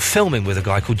and do some filming with a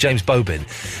guy called James Bobin,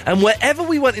 and wherever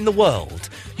we went in the world,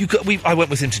 I went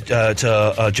with him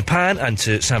to Japan and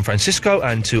to San Francisco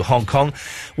and to Hong Kong.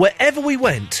 Wherever we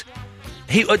went,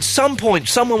 at some point,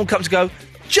 someone would come to go,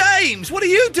 "James, what are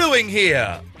you doing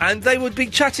here?" And they would be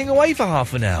chatting away for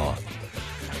half an hour.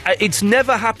 It's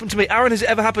never happened to me. Aaron, has it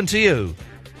ever happened to you?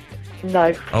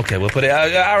 No. Okay, we'll put it...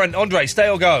 Aaron, Andre, stay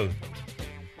or go?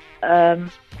 I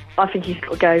think he's got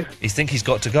to go. You think he's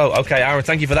got to go? Okay, Aaron,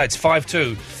 thank you for that. It's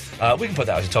 5-2. We can put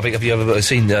that as a topic. Have you ever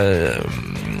seen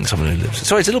someone who lives...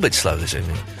 Sorry, it's a little bit slow this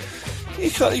evening.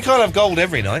 You can't have gold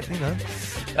every night, you know.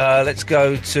 Let's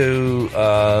go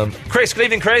to... Chris. Good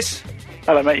evening, Chris.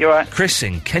 Hello, mate. You all right? Chris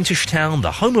in Kentish Town,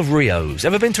 the home of Rio's.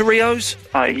 Ever been to Rio's?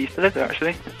 I used to live there,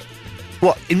 actually.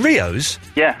 What, in Rio's?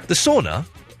 Yeah. The sauna?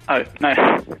 Oh,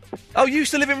 no. Oh, you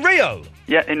used to live in Rio?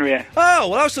 Yeah, in Rio. Oh,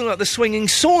 well, I was talking about the swinging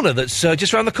sauna that's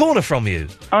just round the corner from you.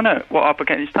 Oh, no. What, up at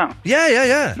Kentish Town?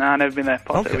 Yeah. No, I've never been there.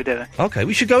 Possibly we did it. Okay,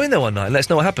 we should go in there one night and let us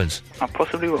know what happens. I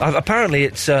possibly will. Apparently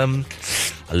it's a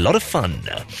lot of fun.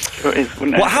 Sure it is,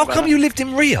 wouldn't it? Well, how come you lived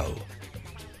in Rio?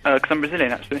 Because I'm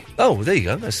Brazilian, actually. Oh, there you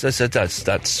go. That's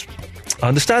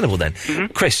understandable then.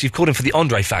 Chris, you've called in for the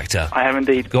Andre factor. I have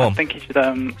indeed. Go on. I think he should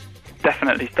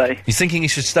definitely stay. You're thinking he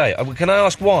should stay? Can I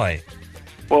ask why?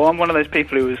 Well, I'm one of those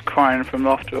people who was crying from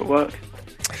laughter at work.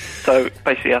 So,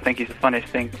 basically, I think he's the funniest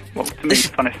thing. Well, to me,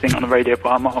 the funniest thing on the radio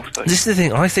by a mile. So. This is the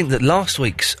thing. I think that last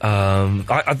week's...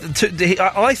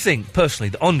 I think, personally,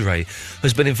 that Andre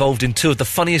has been involved in two of the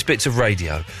funniest bits of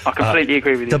radio. I completely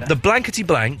agree with you. The blankety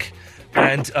blank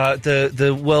and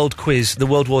the world quiz, the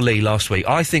World War Lee last week,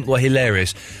 I think were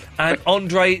hilarious. And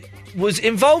Andre was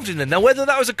involved in them. Now, whether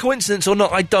that was a coincidence or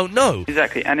not, I don't know.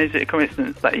 Exactly. And is it a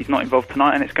coincidence that he's not involved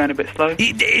tonight and it's going a bit slow?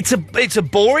 It's a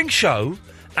boring show.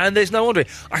 And there's no Andre.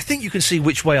 I think you can see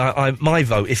which way my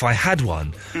vote, if I had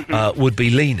one, would be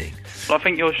leaning. Well, I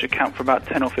think yours should count for about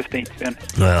 10 or 15, to be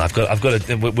honest. Well, I've got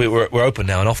to. We're open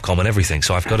now and Ofcom and everything,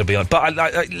 so I've got to be on. But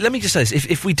let me just say this: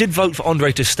 if we did vote for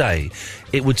Andre to stay,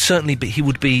 it would certainly be he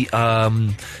would be a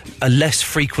less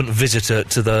frequent visitor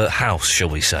to the house, shall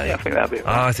we say? Yeah, I think that'd be.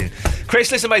 I think. Chris,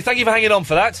 listen, mate. Thank you for hanging on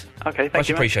for that. Okay, thank Much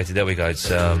you. Much appreciated. There we go.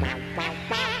 It's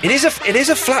it is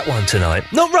a flat one tonight.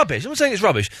 Not rubbish. I'm not saying it's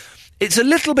rubbish. It's a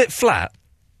little bit flat.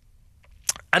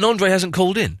 And Andre hasn't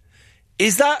called in.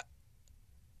 Is that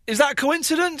a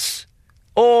coincidence?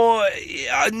 Or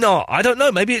no, I don't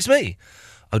know. Maybe it's me.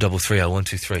 0330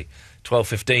 123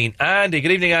 1215. Andy,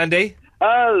 good evening, Andy.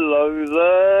 Hello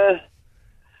there.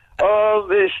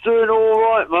 It's doing all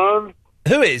right, man.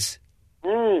 Who is?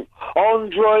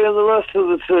 Andre and the rest of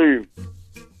the team.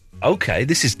 Okay,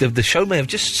 this is the show may have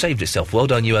just saved itself. Well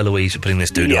done, you, Eloise, for putting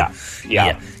this dude on.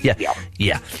 Yeah.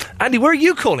 Andy, where are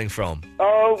you calling from?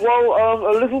 A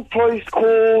little place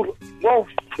called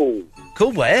Welshpool.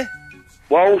 Called where?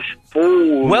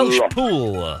 Welshpool.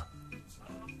 Welshpool.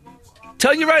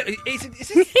 Turn your radio.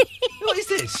 What is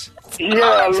this?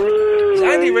 Yeah, really. Is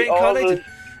Andy reincarnated?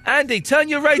 Andy, turn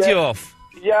your radio off.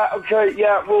 Yeah, okay,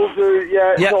 yeah, we'll do.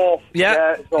 Yeah, it's off.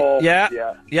 Yeah, it's off.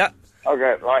 Yeah.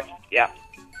 Okay, right, yeah.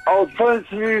 I was playing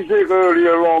some music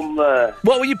earlier on there.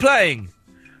 What were you playing?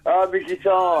 The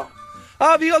guitar.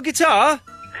 Oh, have you got a guitar?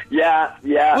 Yeah.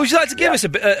 Would you like to give us a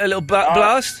little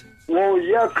blast? Well,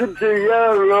 yeah, I could do,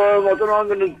 I don't know how I'm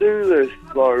going to do this,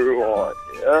 so, right,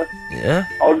 yeah? Yeah?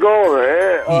 I got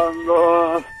it, and,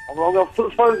 I'm going to put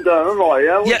the phone down, alright,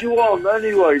 yeah? What do you want,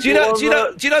 anyway? Do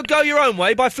you know Go Your Own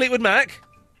Way by Fleetwood Mac?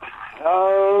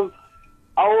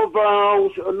 How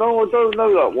about... No, I don't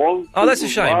know that one. Oh, that's a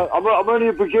shame. I'm only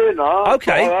a beginner.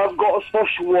 Okay. I have got a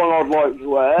special one I'd like to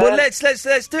wear. Well, let's do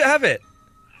it. Have it.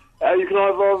 You can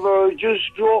either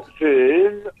just drop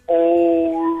in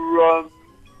or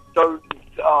don't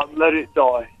let it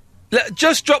die.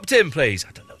 Just dropped in, please.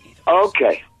 I don't know either.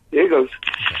 Okay, here goes.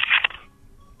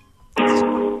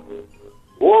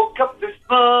 Woke up this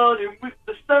morning with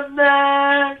the sun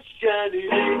shining.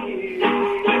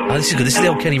 Oh, this is good. This is the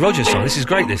old Kenny Rogers song. This is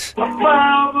great, this. I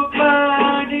found a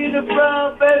man in a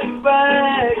brown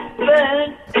bag.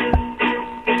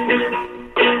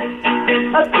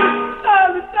 I took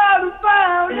all the time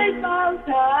found in my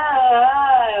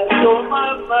time. Throw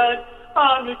my mind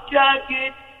on a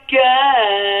jacket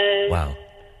gang. Wow.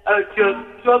 I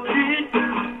just dropped in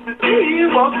to see you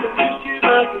walk the picture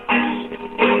like a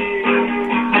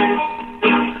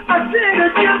I said I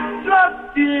just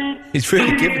dropped in. He's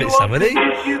really giving it some, isn't he?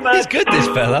 He's good, this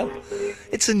fella.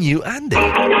 It's a new Andy.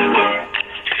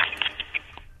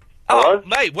 Oh,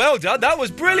 mate, well done. That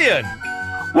was brilliant.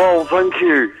 Well, thank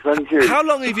you. How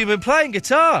long have you been playing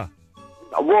guitar?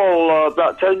 Well,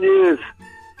 about 10 years.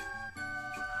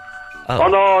 Oh. I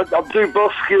know, I do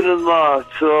busking and that.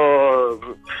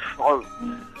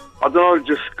 I don't know,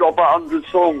 just got about 100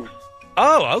 songs.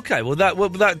 Oh, okay. Well, that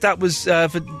was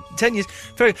for 10 years.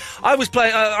 I was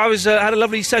playing. I had a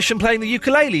lovely session playing the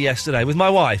ukulele yesterday with my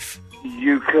wife.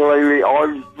 Ukulele.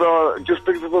 I've just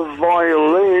picked up a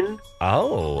violin.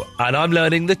 Oh, and I'm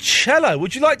learning the cello.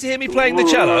 Would you like to hear me playing the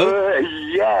cello?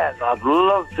 Yes, I'd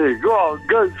love to. Go on,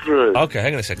 go through it. Okay,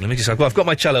 hang on a second. Let me just. I've got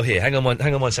my cello here. Hang on one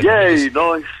second. Yay,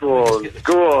 nice one.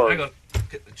 Go on. Hang on.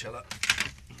 Get the cello.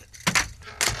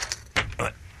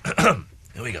 Right.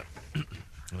 Here we go. Here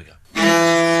we go.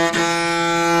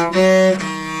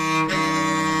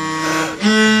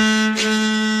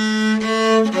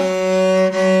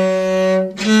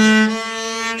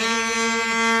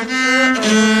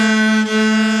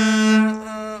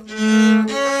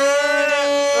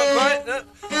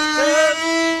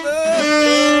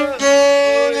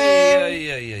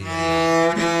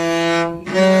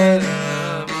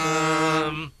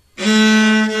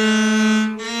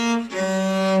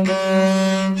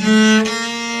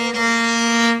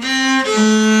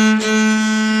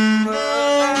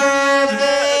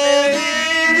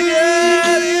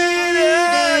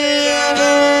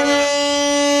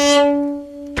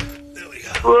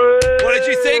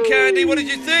 Andy, what did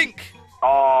you think?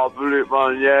 Oh, brilliant,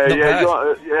 man. Yeah,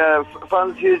 Not bad.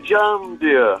 Fancy a jam,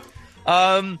 dear?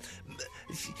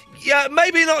 Yeah,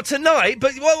 maybe not tonight,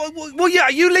 but well, yeah.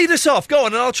 You lead us off. Go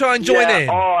on, and I'll try and join in.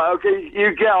 All right, okay.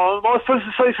 You get on. Am I supposed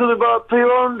to say something about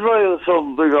Pierre Andre or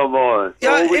something? Am I?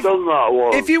 Yeah, we've done that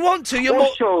one. If you want to,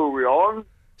 what show are we on?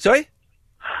 Sorry?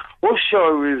 What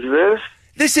show is this?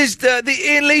 This is the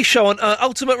Ian Lee show on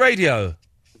Ultimate Radio.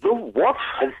 The what?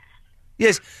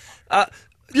 Yes.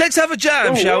 Let's have a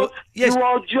jam, shall we? What? Yes. You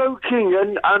are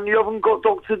joking, and you haven't got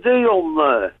Dr. D on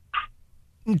there.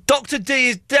 Dr. D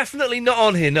is definitely not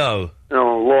on here, no.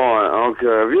 Oh, right, okay.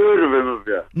 Have you heard of him, have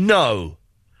you? No.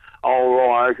 Oh,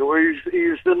 right, okay. Well,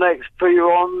 he's the next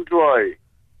Pierre Andre.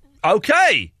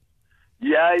 Okay.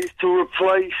 Yeah, he's to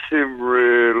replace him,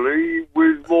 really,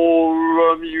 with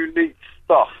more unique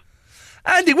stuff.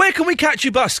 Andy, where can we catch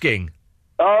you busking?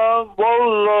 All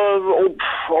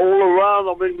around.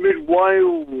 I'm in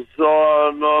mid-Wales,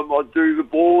 and I do the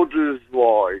borders,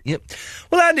 like. Yep.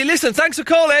 Well, Andy, listen, thanks for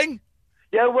calling.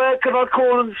 Yeah, where can I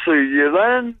call and see you,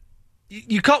 then?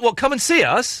 You can't, what, come and see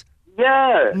us?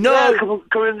 Yeah. No. Yeah,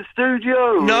 come in the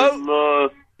studio. No. And,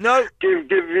 no. Give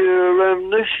you a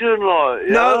reminiscence, like,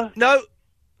 yeah? No.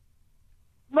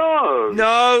 No.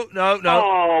 No.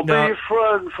 Oh, be your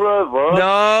friend forever.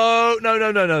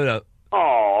 No.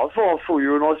 Oh, I thought you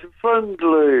were nice and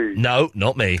friendly. No,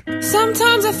 not me.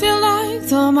 Sometimes I feel like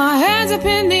throw my hands up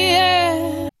in the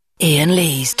air. Ian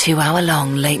Lee's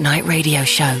 2-hour-long late-night radio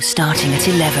show starting at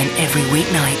 11 every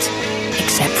weeknight,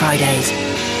 except Fridays.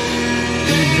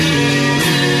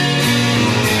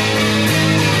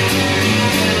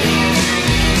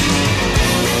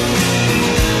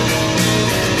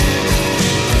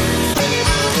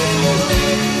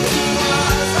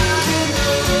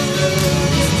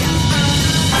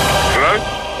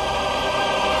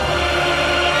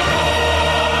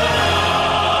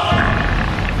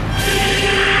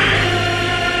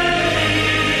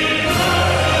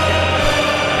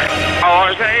 Oh,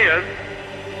 is that Ian?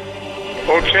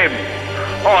 Or Tim?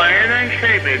 Oh, Ian ain't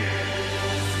sleeping.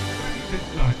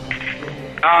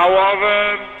 I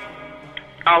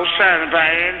was saying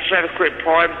about Ian, just had a quick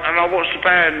pint, and I watched the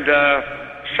band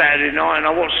Saturday night, and I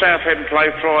watched Southend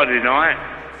play Friday night.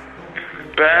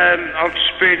 But I've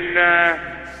just been out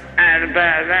and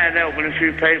about and helping a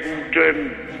few people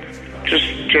doing just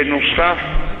general stuff.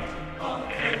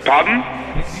 Pardon?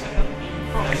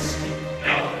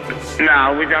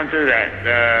 No, we don't do that,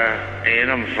 Ian,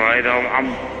 I'm afraid.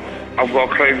 I've got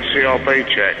a clean CRB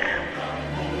check.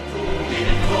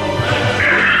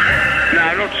 No,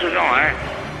 not tonight.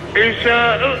 He's,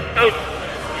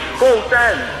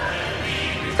 Dan.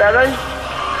 Danny?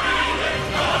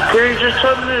 Can you just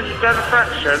tell me if Dan a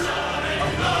fraction?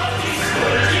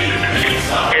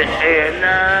 Ian,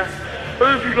 who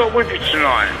have you got with you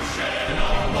tonight?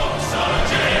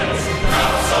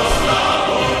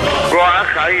 Right,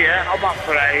 okay, yeah, I'm up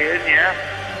for that, Ian, yeah.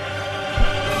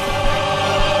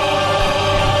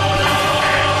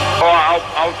 Alright,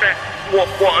 I'll bet. What,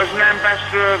 as an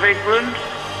ambassador of England?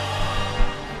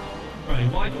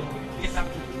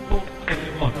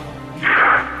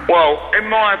 Well, in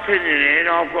my opinion, Ian,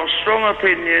 I've got a strong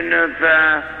opinion of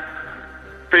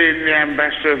being the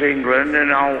ambassador of England,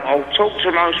 and I'll talk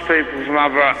to most people from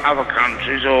other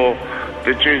countries, or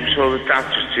the dukes or the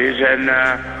duchesses, and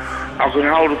I can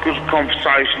hold a good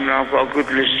conversation, and I've got a good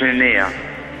listening ear.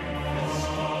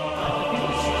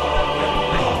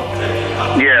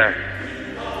 Yeah.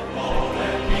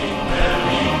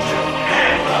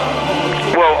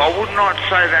 Well, I wouldn't like to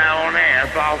say that on air,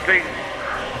 but I think...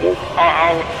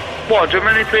 What, do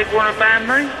many people want to ban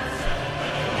me?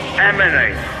 How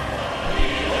many?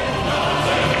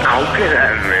 Oh, get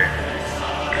out of here.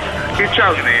 You're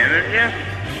joking, Ian, aren't you?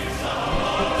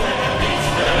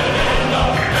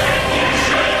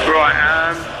 Right,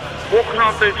 what can I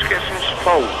do to get some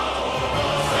support?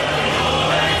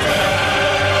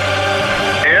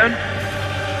 Ian?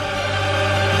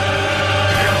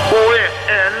 Well,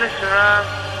 Ian, listen,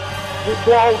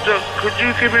 what I'll do, could you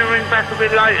give me a ring back a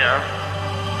bit later?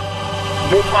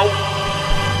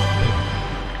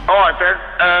 Alright then,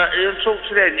 Ian, talk to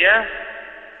you then, yeah?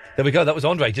 There we go, that was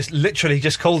Andre, literally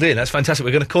just called in. That's fantastic.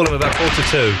 We're going to call him about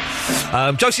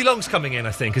 1:45. Josie Long's coming in,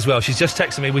 I think, as well. She's just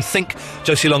texted me. We think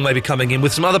Josie Long may be coming in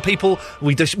with some other people.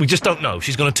 We just don't know.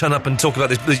 She's going to turn up and talk about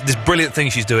this brilliant thing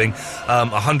she's doing,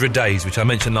 100 Days, which I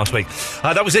mentioned last week.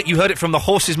 That was it. You heard it from the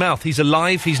horse's mouth. He's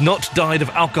alive. He's not died of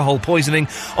alcohol poisoning.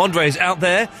 Andre is out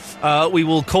there. We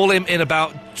will call him in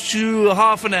about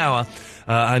half an hour.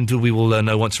 and we will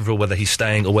know once and for all whether he's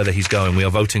staying or whether he's going. We are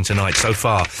voting tonight. So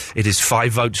far, it is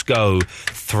 5 votes go,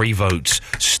 3 votes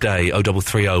stay.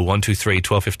 0330 123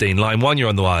 1215. Line 1, you're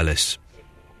on the wireless.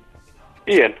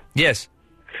 Ian. Yes.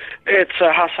 It's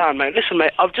Hassan, mate. Listen,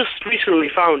 mate, I've just recently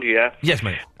found you, yeah? Yes,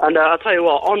 mate. And I'll tell you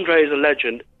what, Andre is a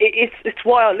legend. It's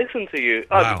why I listen to you.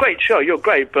 Wow. Great show, you're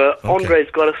great, but Okay.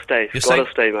 Andre's got to stay. Got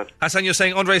to stay, man. Hassan, you're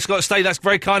saying Andre's got to stay. That's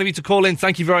very kind of you to call in.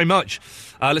 Thank you very much.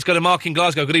 Let's go to Mark in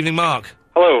Glasgow. Good evening, Mark.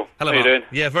 Hello. Hello, How Mark. you doing?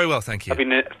 Yeah, very well, thank you. I've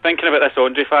been thinking about this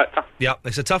Andre factor. Yeah,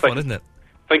 it's a tough one, isn't it?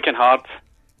 Thinking hard.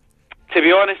 To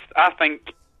be honest, I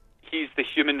think he's the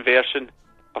human version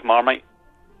of Marmite.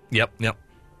 Yep.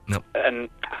 And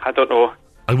I don't know.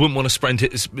 I wouldn't want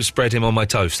to spread him on my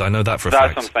toast. I know that for a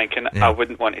That's fact. what I'm thinking. Yeah. I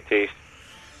wouldn't want to taste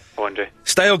Andre.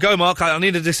 Stay or go, Mark. I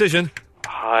need a decision.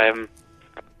 I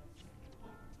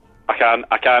can't.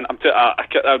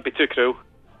 That would be too cruel.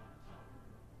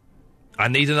 I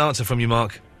need an answer from you,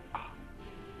 Mark.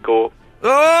 Go.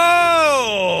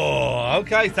 Oh!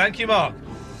 Okay, thank you, Mark.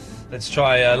 Let's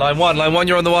try line 1. Line 1,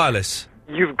 you're on the wireless.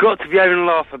 You've got to be having a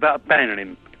laugh about banning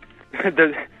him.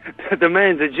 the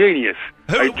man's a genius.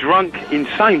 A drunk,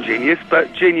 insane genius,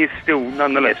 but genius still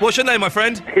nonetheless. What's your name, my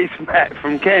friend? It's Matt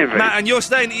from Canvas. Matt, and you're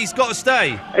saying he's got to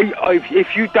stay?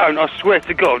 If you don't, I swear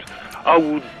to God, I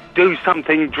will do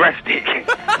something drastic.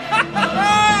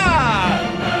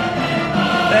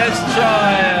 Let's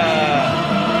try...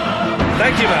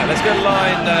 Thank you, Matt. Let's go to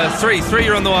line 3. 3,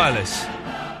 you're on the wireless.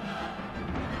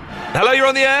 Hello, you're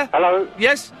on the air? Hello.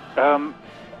 Yes?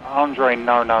 Andre,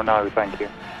 no, thank you.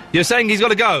 You're saying he's got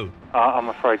to go? I'm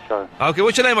afraid so. Okay,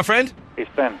 what's your name, my friend?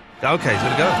 It's Ben. Okay, he's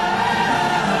got to go.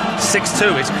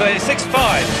 6-2, it's clear.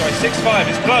 6-5, sorry, 6-5,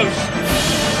 it's close.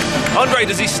 Andre,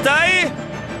 does he stay?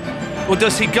 Or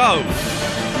does he go?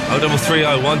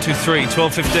 0330 123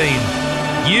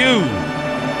 1215. You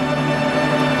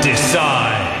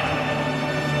decide.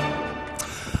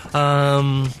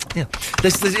 Yeah.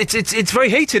 It's very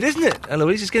heated, isn't it,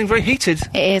 Eloise? It's getting very heated.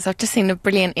 It is. I've just seen a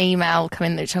brilliant email come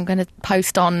in, which I'm going to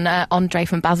post on Andre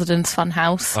from Basildon's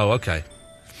Funhouse. Oh, okay.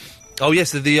 Oh,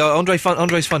 yes, the Andre's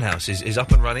Funhouse is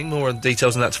up and running. More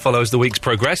details on that to follow as the weeks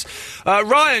progress.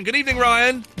 Ryan, good evening,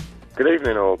 Ryan. Good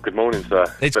evening or good morning, sir.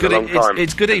 It's been good. a long time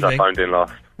It's good since evening. I phoned in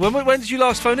last. When did you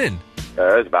last phone in? It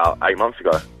was about 8 months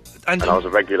ago. And I was a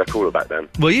regular caller back then.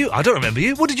 Were you? I don't remember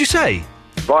you. What did you say?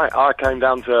 Right, I came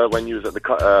down to when you was at the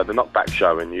Knockback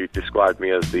show and you described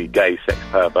me as the gay sex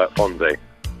pervert Fonzie.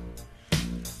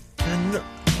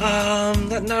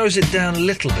 That narrows it down a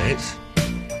little bit.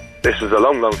 This was a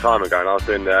long, long time ago, and I was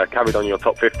doing carried on your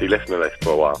top 50 listener list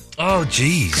for a while. Oh,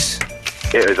 jeez.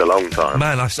 It was a long time.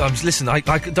 Man, listen. I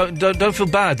don't feel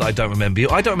bad that I don't remember you.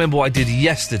 I don't remember what I did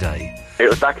yesterday. It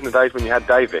was back in the days when you had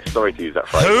Davis. Sorry to use that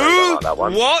phrase. Who? I don't like that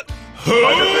one. What? Who?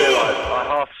 I just realised. I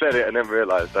half said it and then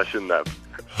realised I shouldn't have.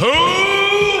 Who?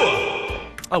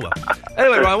 Oh, well.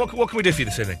 Anyway, Ryan, what can we do for you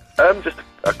this evening? Just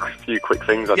a few quick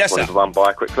things I Yes, just wanted sir. to run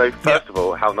by quickly. First of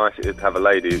all, how nice it is to have a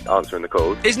lady answering the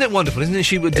calls. Isn't it wonderful? Isn't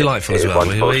she delightful as is well?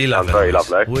 wonderful. We love Sounds very Eloise.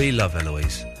 lovely. We love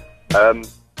Eloise.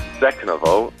 Second of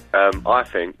all, I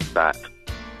think that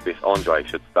this Andre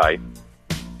should stay.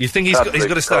 You think he's got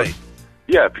to stay?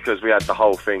 Yeah, because we had the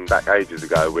whole thing back ages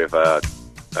ago with,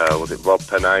 was it Rob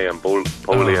Penay and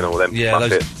Paulie and all them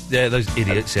muppets? Those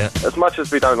idiots, yeah. As much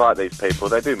as we don't like these people,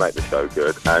 they do make the show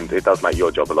good, and it does make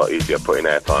your job a lot easier putting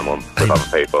airtime on with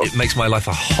other people. It makes my life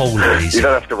a whole lot easier. You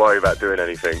don't have to worry about doing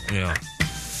anything. Yeah.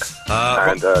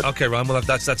 Okay, Ryan, well,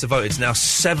 that's a vote. It's now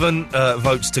 7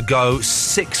 votes to go,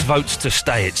 6 votes to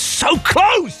stay. It's so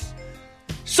close!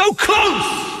 So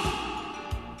close!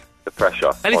 The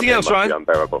pressure. Anything on him else, must be Ryan?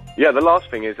 unbearable. Yeah, the last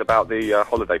thing is about the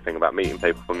holiday thing about meeting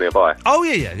people from nearby. Oh,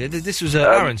 yeah. This was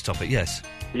Aaron's topic, yes.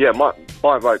 Yeah, my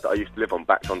road that I used to live on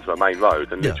backed onto a main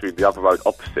road, and literally the other road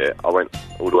opposite, I went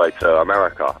all the way to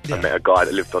America and met a guy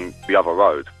that lived on the other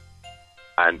road.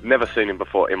 And never seen him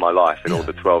before in my life in all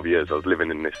the 12 years I was living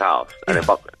in this house. And then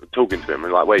talking to him,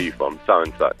 and like, where are you from?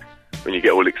 So-and-so. When you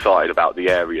get all excited about the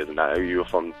areas and that, you're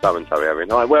from so-and-so area.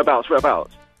 And I'm like, whereabouts?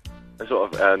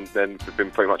 And then we've been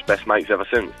pretty much best mates ever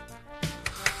since.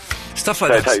 Stuff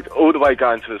like so that. it takes all the way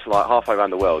going to like halfway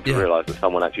around the world to realise that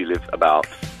someone actually lives about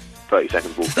 30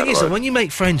 seconds walk The down thing is, the that road. when you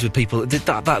make friends with people,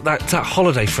 that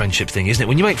holiday friendship thing, isn't it?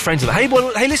 When you make friends with them,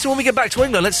 hey, listen, when we get back to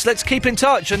England, let's keep in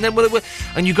touch, and then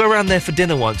and you go around there for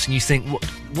dinner once, and you think,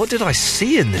 what did I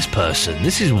see in this person?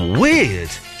 This is weird.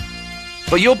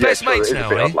 But you're best mates it's now, a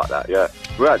bit eh? odd like that, yeah.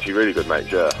 We're actually really good mates,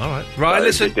 yeah. All right. Right, So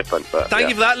it's a listen. bit different, but Thank yeah.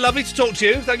 you for that. Lovely to talk to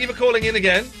you. Thank you for calling in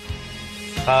again.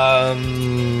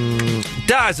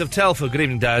 Daz of Telford. Good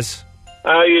evening, Daz.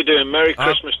 How are you doing? Merry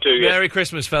Christmas to you. Merry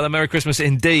Christmas, fella. Merry Christmas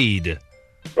indeed.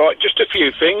 Right, just a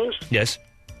few things. Yes.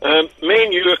 Me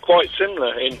and you are quite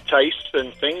similar in tastes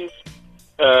and things.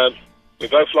 We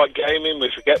both like gaming.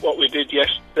 We forget what we did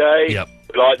yesterday. Yep.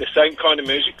 We like the same kind of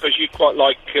music because you quite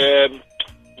like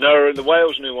Noah and the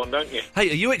Whales new one, don't you? Hey,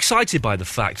 are you excited by the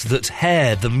fact that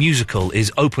Hair, the musical,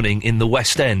 is opening in the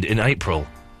West End in April?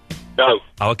 No.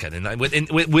 Oh, okay, then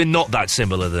we're not that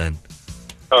similar then.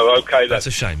 Oh, okay then. That's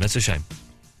a shame, that's a shame.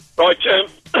 Right,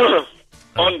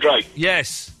 Andre.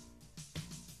 Yes.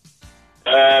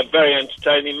 Very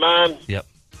entertaining man. Yep.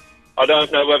 I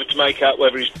don't know whether to make out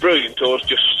whether he's brilliant or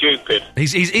just stupid.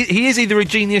 He is either a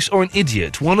genius or an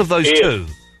idiot. One of those two.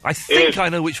 I think I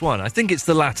know which one. I think it's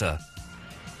the latter.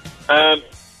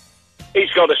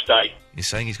 He's got to stay. You're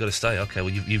saying he's got to stay? Okay, well,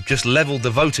 you've just levelled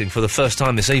the voting for the first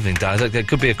time this evening, Daz. There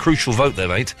could be a crucial vote there,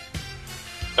 mate.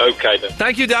 Okay, then.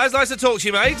 Thank you, Daz. Nice to talk to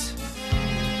you, mate.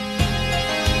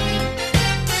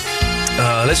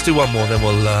 Let's do one more, then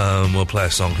we'll play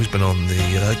a song. Who's been on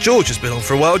the... George has been on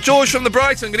for a while. George from the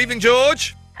Brighton. Good evening,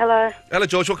 George. Hello. Hello,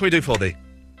 George. What can we do for thee?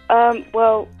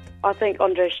 Well, I think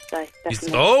Andre should stay,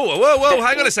 definitely. Whoa,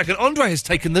 hang on a second. Andre has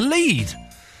taken the lead.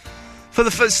 For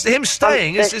him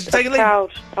staying is taking the lead.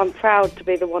 I'm proud to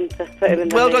be the one to put him in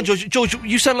the Well lead. done, George. George,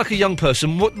 you sound like a young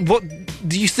person. What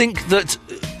do you think that...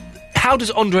 How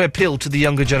does Andre appeal to the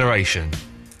younger generation?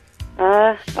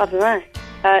 I don't know.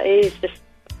 He's just...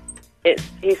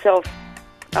 He's sort of...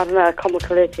 I don't know, a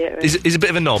comical idiot. Really. He's a bit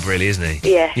of a knob, really, isn't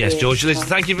he? Yeah. Yes, he George. is.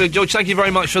 Thank you, George. Thank you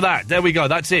very much for that. There we go.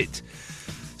 That's it.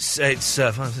 It's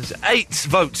 8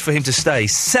 votes for him to stay,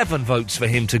 7 votes for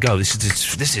him to go.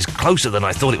 This is closer than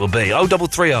I thought it would be.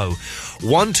 0330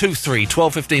 123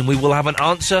 1215. We will have an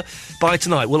answer by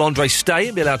tonight. Will Andre stay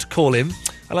and be allowed to call him?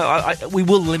 We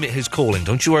will limit his calling.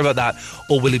 Don't you worry about that.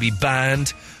 Or will he be banned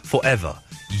forever?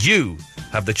 You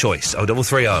have the choice.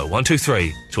 0330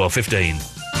 123 1215.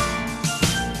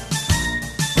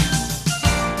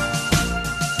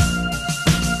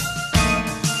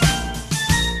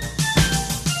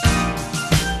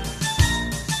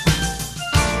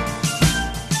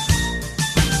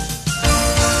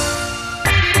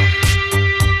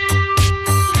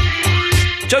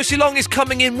 Josie Long is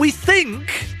coming in, we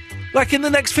think, like in the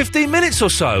next 15 minutes or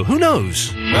so. Who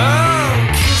knows?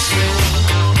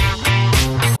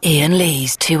 Ian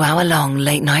Lee's 2-hour-long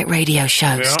late-night radio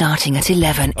show starting at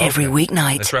 11 every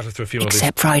weeknight. Let's rattle through a few more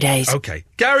except Fridays. Okay.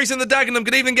 Gary's in the Dagenham.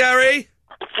 Good evening, Gary.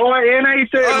 All right, Ian, how you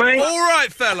doing, mate? All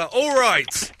right, fella, all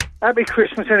right. Happy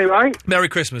Christmas, anyway. Merry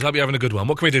Christmas. Hope you're having a good one.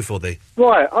 What can we do for thee?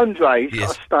 Right, Andre's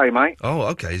got to stay, mate. Oh,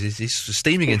 okay. He's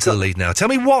steaming into the lead now. Tell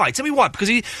me why. Because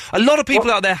a lot of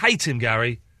people out there hate him,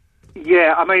 Gary.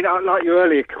 Yeah, I mean, like your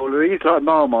earlier caller, he's like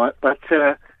Marmite, but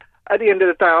at the end of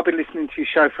the day, I've been listening to your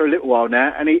show for a little while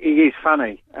now, and he is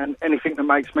funny, and anything that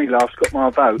makes me laugh's got my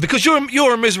vote. Because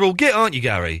you're a miserable git, aren't you,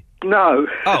 Gary? No.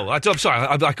 Oh, I'm sorry.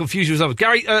 I confused you with something.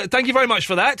 Gary, thank you very much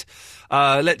for that.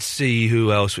 Let's see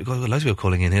who else. We've got loads of people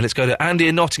calling in here. Let's go to Andy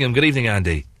in Nottingham. Good evening,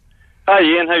 Andy. Hi,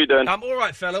 Ian. How you doing? I'm all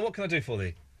right, fella. What can I do for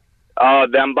thee?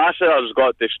 The ambassador's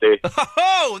got to stay.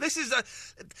 Oh, this is...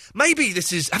 maybe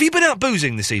this is... Have you been out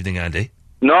boozing this evening, Andy?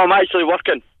 No, I'm actually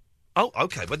working. Oh,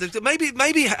 okay. But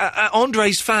maybe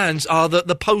Andre's fans are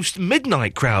the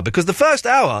post-midnight crowd, because the first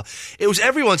hour, it was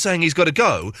everyone saying he's got to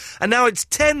go, and now it's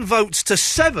 10 votes to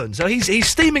 7, so he's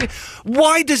steaming.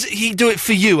 Why does he do it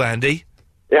for you, Andy?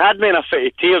 He had me in a fit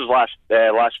of tears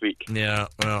last week. Yeah,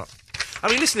 well... I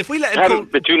mean, listen, if we let him...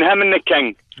 Between him and the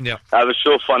King. Yeah. That was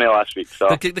so funny last week, so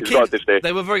the he's got to stay.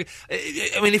 They were very...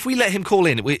 I mean, if we let him call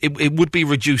in, it would be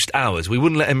reduced hours. We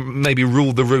wouldn't let him maybe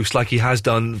rule the roost like he has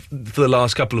done for the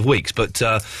last couple of weeks. But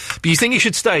you think he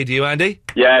should stay, do you, Andy?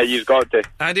 Yeah, he's got to.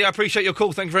 Andy, I appreciate your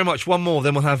call. Thank you very much. One more,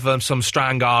 then we'll have some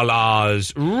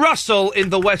Strangalas. Russell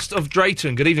in the west of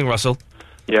Drayton. Good evening, Russell.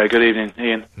 Yeah, good evening,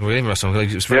 Ian. Good evening, Russell.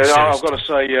 It's very yeah, serious. I've got to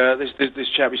say, this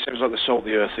chap, he seems like the salt of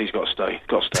the earth. He's got to stay.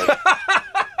 Got to stay.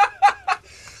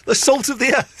 The salt of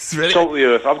the earth, really? Salt of the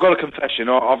earth. I've got a confession.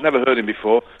 I've never heard him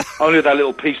before. Only that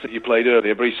little piece that you played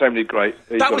earlier, but he sounded great.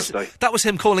 That was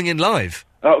him calling in live.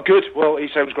 Oh, good. Well, he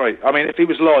sounds great. I mean, if he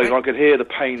was live, I could hear the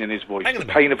pain in his voice. The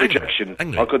pain of rejection.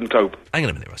 I couldn't cope. Hang on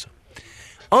a minute, Russell.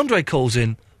 Andre calls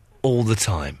in all the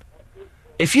time.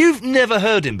 If you've never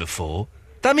heard him before,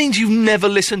 that means you've never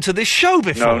listened to this show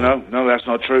before. No, that's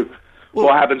not true. Well,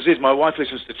 what happens is my wife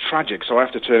listens to Tragic, so I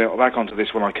have to turn it back onto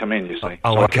this when I come in, you see.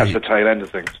 Oh, so okay. I catch the tail end of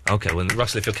things. Okay, well,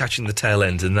 Russell, if you're catching the tail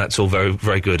end, then that's all very,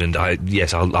 very good, and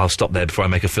I'll stop there before I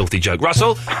make a filthy joke.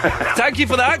 Russell, thank you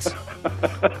for that.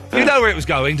 You know where it was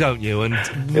going, don't you? And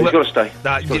he's got to stay.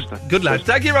 Good lad.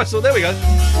 Thank you, Russell. There we go.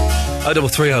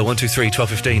 0330 123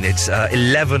 1215. It's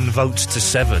 11 votes to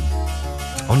 7.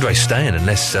 Andre's staying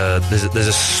unless there's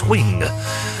a swing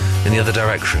in the other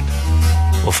direction?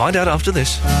 We'll find out after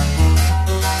this.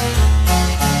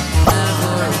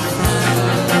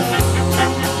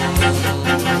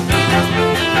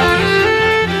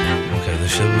 Okay,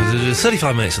 there's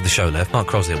 35 minutes of the show left. Mark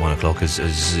Crosley at 1 o'clock as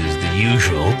the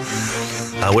usual.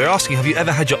 We're asking, have you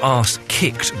ever had your arse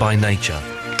kicked by nature?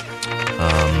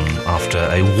 After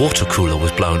a water cooler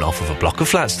was blown off of a block of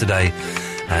flats today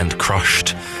and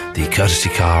crushed the courtesy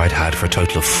car I'd had for a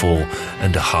total of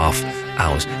 4.5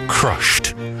 hours.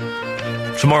 Crushed.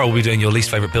 Tomorrow we'll be doing your least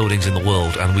favourite buildings in the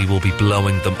world, and we will be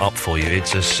blowing them up for you.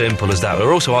 It's as simple as that.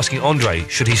 We're also asking Andre,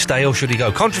 should he stay or should he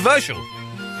go? Controversial.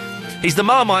 He's the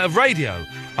Marmite of radio.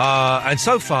 And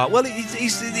so far, well,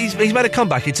 he's made a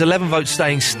comeback. It's 11 votes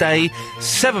saying stay,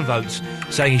 7 votes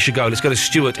saying he should go. Let's go to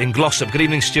Stuart in Glossop. Good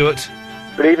evening, Stuart.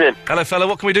 Good evening. Hello, fella.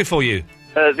 What can we do for you?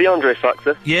 The Andre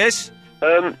factor. Yes?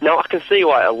 Now, I can see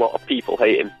why a lot of people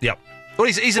hate him. Yeah. Well,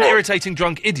 he's an irritating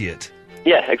drunk idiot.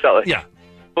 Yeah, exactly. Yeah.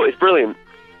 But it's brilliant.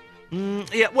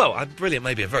 Yeah, well, brilliant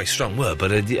may be a very strong word,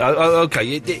 but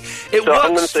okay, it So works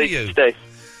I'm gonna for say you. stay.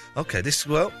 Okay, this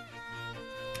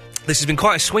has been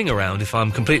quite a swing around, if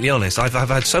I'm completely honest. I've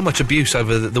had so much abuse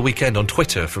over the weekend on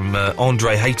Twitter from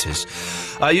Andre haters.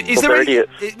 They're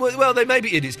idiots. Well, they may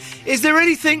be idiots. Is there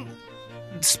anything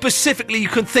specifically you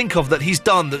can think of that he's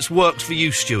done that's worked for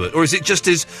you, Stuart? Or is it just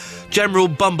his general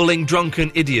bumbling,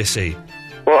 drunken idiocy?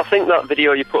 Well, I think that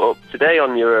video you put up today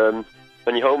on your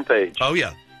homepage. Oh,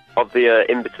 yeah. Of the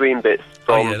in-between bits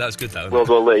from yeah, that was good, though. World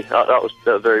War Lee. That was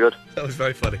very good. That was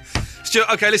very funny. Stuart,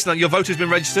 okay, listen, your vote has been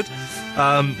registered.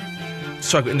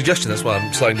 Sorry, but indigestion, that's why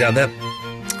I'm slowing down there.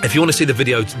 If you want to see the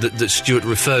video that Stuart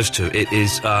refers to, it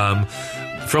is from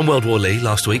World War Lee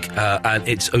last week, and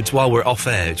it's while we're off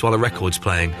air, it's while a record's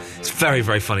playing. It's very,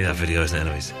 very funny, that video, isn't it,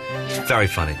 anyways? It's very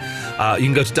funny. You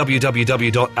can go to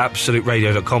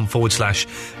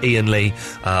www.absoluteradio.com/Ian Lee,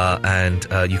 and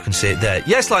you can see it there.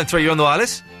 Yes, line 3, you're on the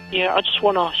wireless. Yeah, I just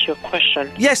want to ask you a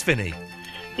question. Yes, Vinny.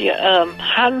 Yeah,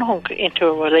 how long into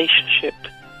a relationship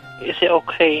is it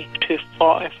okay to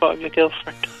fart in front of your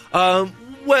girlfriend? I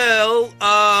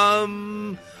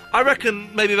reckon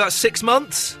maybe about 6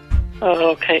 months.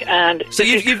 Oh, okay, and so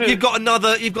you've got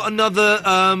another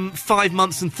 5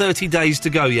 months and 30 days to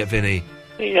go yet, Vinny.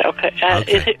 Yeah, okay. And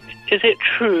Okay. is it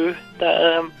true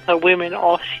that women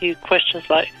ask you questions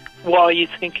like, "What are you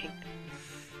thinking?"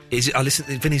 Is it? Listen,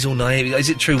 Vinny's all naive. Is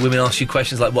it true women ask you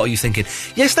questions like, "What are you thinking?"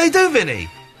 Yes, they do, Vinny.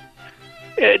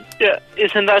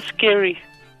 Isn't that scary?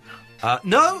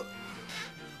 No.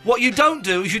 What you don't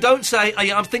do is you don't say, "Oh,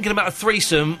 yeah, I'm thinking about a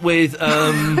threesome with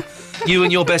you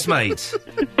and your best mate."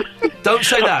 Don't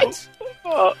say that.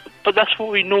 But that's what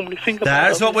we normally think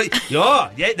about. That's what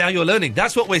now you're learning.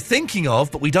 That's what we're thinking of,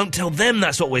 but we don't tell them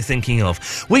that's what we're thinking of.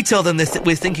 We tell them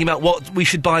we're thinking about what we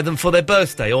should buy them for their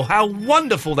birthday, or how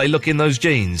wonderful they look in those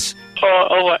jeans.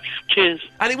 All right, cheers.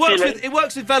 And it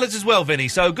works with fellas as well, Vinny,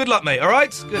 so good luck, mate, all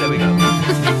right? Good, there we go.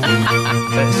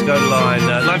 Let's go to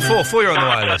line 4, you're on the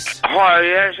wireless. Hi,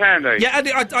 yeah, it's Andy. Yeah,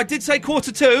 Andy, I did say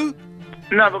 1:45.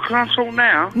 No, but can I talk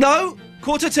now? No,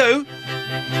 1:45.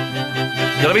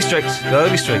 Gotta be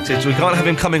strict. We can't have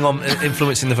him coming on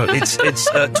influencing the vote. It's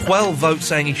 12 votes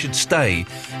saying he should stay,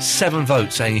 7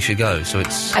 votes saying he should go. So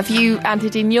it's. Have you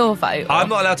added in your vote? I'm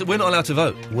not allowed to. We're not allowed to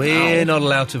vote. We're not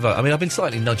allowed to vote. I mean, I've been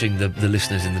slightly nudging the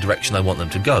listeners in the direction I want them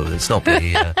to go. It's not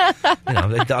me.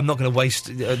 I'm not going to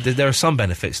waste. There are some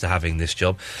benefits to having this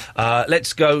job.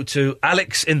 Let's go to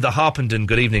Alex in the Harpenden.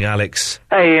 Good evening, Alex.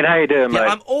 Hey, Ian, how you doing, mate?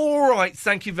 Yeah, I'm all right.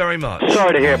 Thank you very much.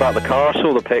 Sorry to hear about the car. I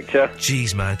saw the picture.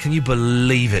 Jeez, man, can you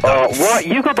believe it? What?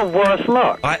 You got the worst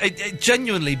luck. I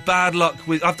genuinely bad luck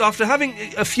with after having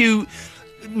a few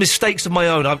mistakes of my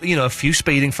own. A few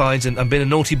speeding fines and been a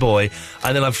naughty boy,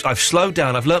 and then I've slowed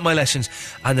down. I've learnt my lessons,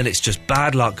 and then it's just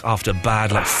bad luck after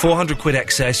bad luck. 400 quid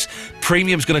excess.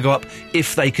 Premium's going to go up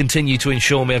if they continue to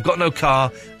insure me. I've got no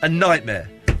car. A nightmare.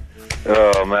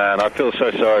 Oh, man, I feel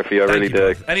so sorry for you. I really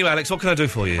do. Anyway, Alex, what can I do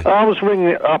for you? I was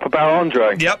ringing up about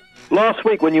Andre. Yep. Last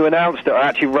week when you announced it, I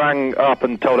actually rang up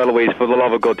and told Eloise, for the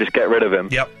love of God, just get rid of him.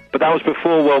 Yep. But that was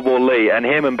before World War Lee, and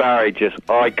him and Barry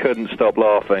I couldn't stop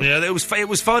laughing. Yeah, it was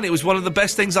fun. It was one of the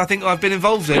best things I think I've been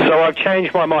involved in. So I've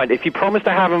changed my mind. If you promise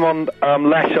to have him on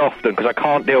less often, because I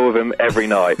can't deal with him every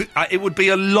night. It would be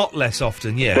a lot less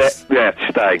often, yes. Yeah,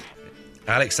 stay.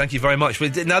 Alex, thank you very much.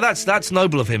 Now, that's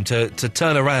noble of him to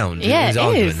turn around his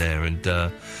argument there. And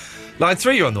line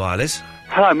 3, you're on the wireless.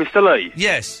 Hello, Mr. Lee.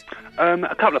 Yes.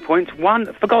 A couple of points.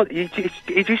 One, forgot, he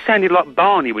just sounded like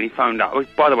Barney when he phoned up. Oh,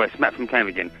 by the way, it's Matt from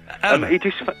Cambridge. He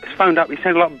just phoned up, he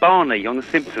sounded like Barney on The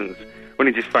Simpsons when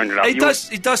he just phoned it up. It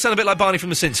does sound a bit like Barney from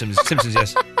The Simpsons. Simpsons,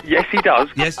 yes. Yes, he does.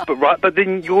 Yes. But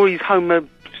then you're his Homer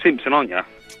Simpson, aren't you?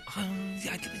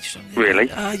 Really?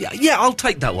 Yeah, I'll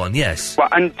take that one, yes. Well,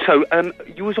 and so,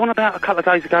 you was on about a couple of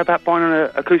days ago about buying an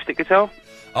acoustic guitar?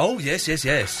 Oh, yes.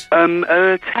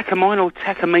 Takamine or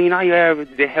Takamine, however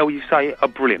the hell you say it, are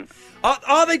brilliant.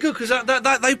 Are they good? Because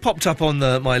they popped up on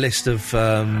my list of... They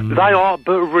are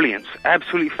brilliant.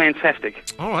 Absolutely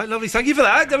fantastic. All right, lovely. Thank you for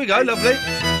that. There we go, lovely.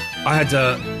 I had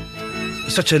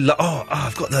such a...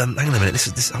 I've got the... Hang on a minute.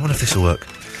 This. I wonder if this will work.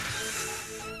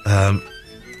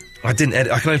 I didn't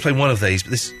edit. I can only play one of these,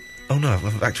 but this... Oh, no.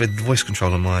 I've activated the voice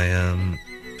control on my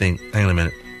thing. Hang on a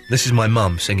minute. This is my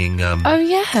mum singing... Oh,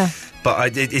 yeah.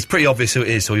 But it's pretty obvious who it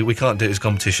is, so we can't do it as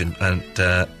competition. And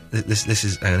this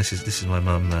is... Hang on, this is my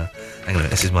mum... hang on a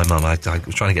minute. This is my mum. I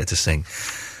was trying to get her to sing.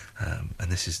 And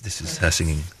this is her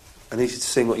singing. I need you to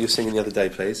sing what you were singing the other day,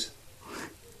 please.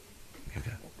 Here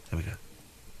we go.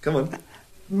 Come on.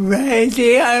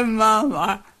 Radio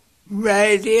Mama,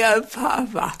 Radio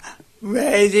Papa,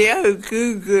 Radio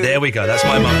Goo-Goo. There we go. That's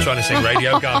my mum trying to sing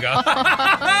Radio Gaga.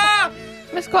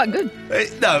 That's quite good.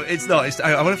 No, it's not.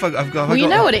 I wonder if I've got... Well, you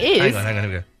know what it is. Hang on,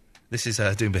 here we go. This is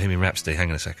doing Bohemian Rhapsody. Hang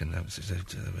on a second. Let's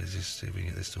see if we can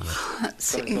get this to work.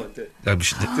 Sing. No,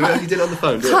 you did it on the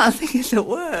phone, Can't think of the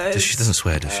words. She doesn't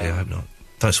swear, does she? I hope not.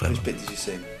 Don't swear, Which Mum. bit did you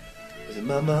sing? Was it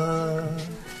Mama?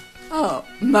 Oh,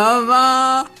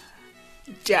 Mama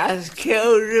just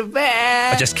killed a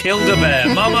bear. I just killed a bear.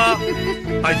 Mama,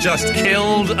 I just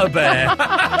killed a bear.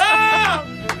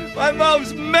 My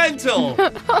mum's mental.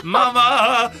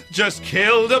 Mama just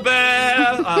killed a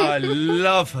bear. I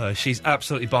love her. She's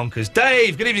absolutely bonkers.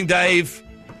 Dave, good evening, Dave.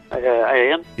 Hey,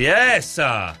 Ian. Yes,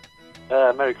 sir.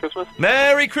 Merry Christmas.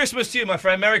 Merry Christmas to you, my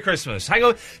friend. Merry Christmas. Hang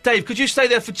on. Dave, could you stay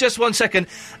there for just 1 second?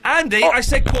 Andy, I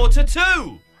said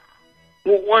 2:45.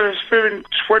 Well, it's been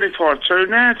 25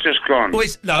 now, it's just gone. Well,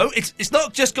 it's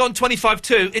not just gone 25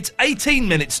 it's 18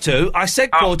 minutes to. I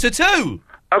said 2:45.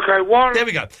 Okay, what? There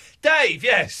we go. Dave,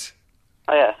 yes.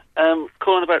 Oh, yeah.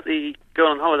 Calling about the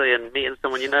going on holiday and meeting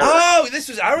someone you know. Oh, this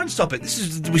was Aaron's topic.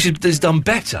 We should have done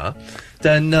better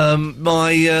than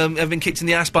my having kicked in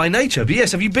the ass by nature. But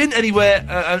yes, have you been anywhere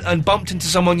and bumped into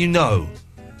someone you know?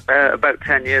 About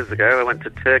 10 years ago, I went to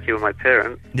Turkey with my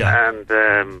parents, and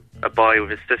a boy with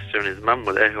his sister and his mum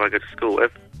were there, who I go to school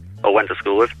with, or went to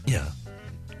school with. Yeah.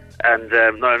 And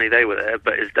not only they were there,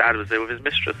 but his dad was there with his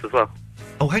mistress as well.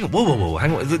 Oh, hang on, whoa,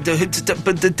 hang on. But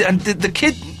the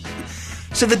kid...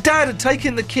 So the dad had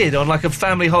taken the kid on, like, a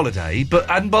family holiday, but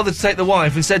hadn't bothered to take the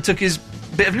wife, instead took his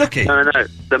bit of nookie? No.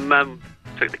 The mum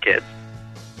took the kids,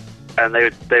 and they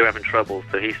were having trouble,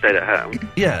 so he stayed at home.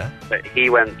 Yeah. But he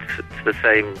went to the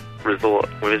same resort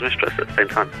with his mistress at the same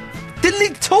time. Didn't he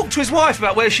talk to his wife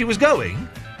about where she was going?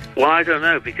 Well, I don't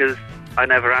know, because I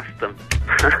never asked them.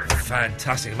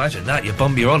 Fantastic. Imagine that.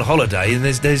 You're on holiday, and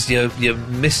there's your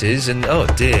missus, and oh,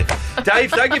 dear.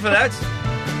 Dave, thank you for that.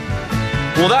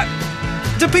 Well, that...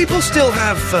 Do people still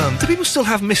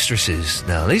have mistresses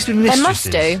now? There used to be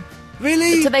mistresses. They must do.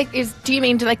 Really? Do you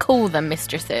mean, do they call them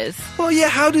mistresses? Well, yeah,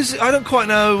 how does... I don't quite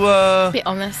know... A bit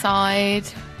on their side.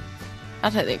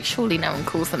 I don't think... Surely no one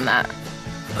calls them that.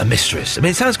 A mistress. I mean,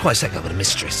 it sounds quite sexy, but a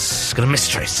mistress. Got a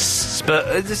mistress. But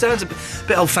it sounds a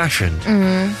bit old-fashioned.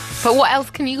 Mm. But what else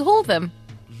can you call them?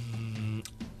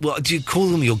 Well, do you call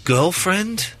them your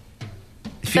girlfriend?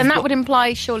 Then that would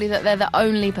imply, surely, that they're the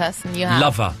only person you have.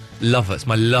 Lover. It's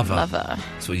my lover. Lover.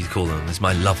 That's what you call them. It's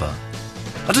my lover.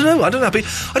 I don't know. I don't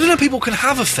know. People can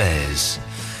have affairs.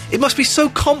 It must be so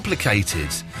complicated.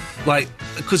 Like,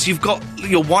 because you've got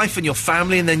your wife and your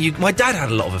family, and then my dad had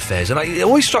a lot of affairs, and it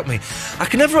always struck me. I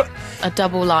can never... A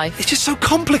double life. It's just so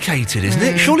complicated, isn't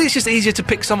it? Surely it's just easier to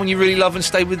pick someone you really love and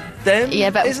stay with them. Yeah,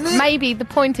 but isn't it? Maybe the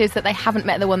point is that they haven't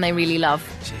met the one they really love.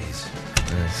 Jeez.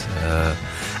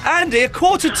 Andy,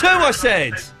 2:45, I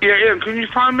said. Yeah, Ian, can you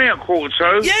phone me at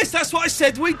 2:45? Yes, that's what I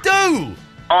said we do.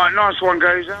 All right, nice one,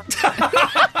 Gozer.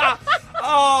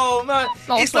 Oh, man.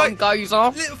 Nice one,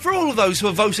 Gozer. For all of those who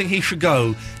are voting he should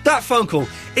go, that phone call,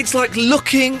 it's like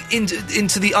looking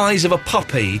into the eyes of a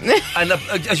puppy, and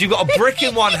as you've got a brick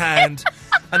in one hand,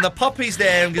 and the puppy's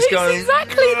there and just going...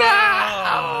 exactly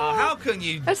that. How can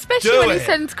you Especially do when it? he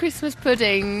sends Christmas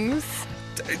puddings.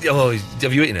 Oh,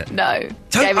 have you eaten it? No.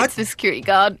 Gave it to the security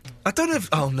guard. I don't know if...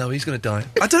 Oh, no, he's going to die.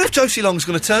 I don't know if Josie Long's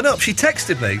going to turn up. She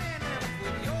texted me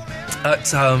at...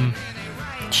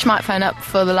 She might phone up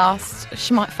for the last...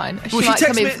 She might phone. She might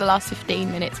come in for the last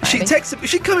 15 minutes, maybe. She texted...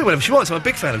 She can come in whenever she wants. I'm a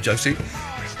big fan of Josie.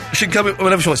 She can come in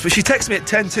whenever she wants. But she texted me at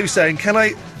 10:02 saying, can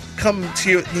I come to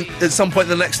you at some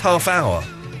point in the next half hour?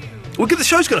 Well, the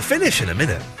show's going to finish in a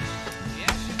minute.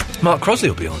 Mark Crosley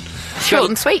will be on. Short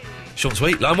and sweet. Short and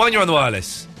sweet. Line 1, you're on the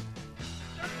wireless.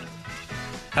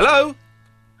 Hello?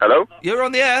 Hello? You're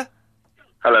on the air.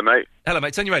 Hello, mate. Hello,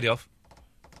 mate. Turn your radio off.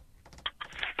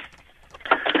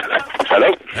 Hello?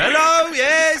 Hello,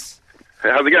 yes?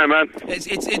 How's it going, man?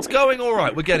 It's going all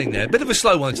right. We're getting there. Bit of a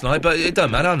slow one tonight, but it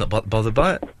don't matter. I'm not bothered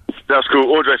by it. That's cool.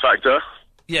 Audrey Factor.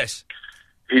 Yes.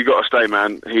 He's got to stay,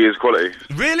 man. He is quality.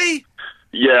 Really?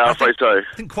 Yeah, I'm afraid so.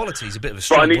 I think quality is a bit of a But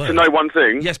strong I need word. to know one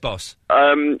thing. Yes, boss.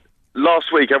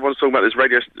 Last week, everyone's talking about this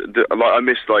radio... I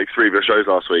missed, 3 of your shows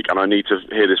last week, and I need to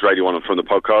hear this radio one from the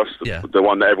podcast. Yeah. The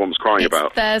one that everyone was crying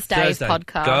about. Thursday's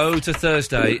podcast. Go to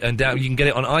Thursday and you can get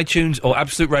it on iTunes or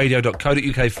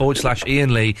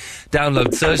absoluteradio.co.uk/Ian Lee.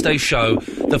 Download Thursday's show.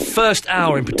 The first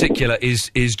hour in particular is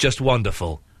just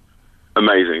wonderful.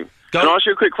 Amazing. Can I ask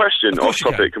you a quick question off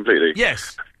topic completely?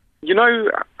 Yes. You know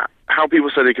how people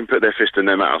say they can put their fist in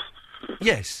their mouth?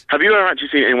 Yes. Have you ever actually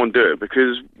seen anyone do it?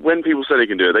 Because when people say they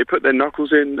can do it, they put their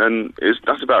knuckles in, and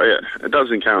that's about it. It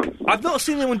doesn't count. I've not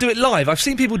seen anyone do it live. I've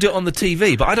seen people do it on the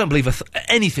TV, but I don't believe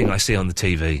anything I see on the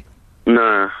TV.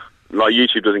 Nah.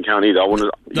 YouTube doesn't count either. I want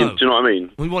to... Do you know what I mean?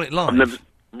 We want it live. I've never...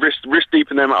 Wrist deep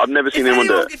in their mouth. I've never seen anyone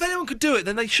do it. If anyone could do it,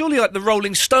 then they surely, like the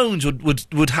Rolling Stones,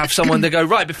 would have someone. They go,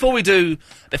 right, before we do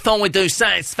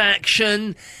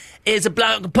Satisfaction, here's a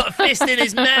bloke who put a fist in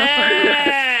his mouth.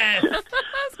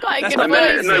 That's quite a good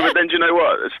No, but then do you know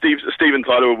what? Steven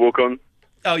Tyler will walk on.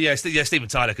 Oh yeah, Steven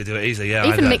Tyler could do it easily. Yeah,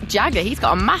 Even I know. Mick Jagger, he's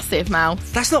got a massive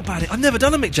mouth. That's not bad. I've never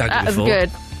done a Mick Jagger That was before.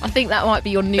 good. I think that might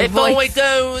be your new Before voice. we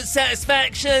do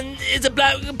Satisfaction, here's a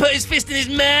bloke who put his fist in his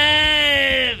mouth.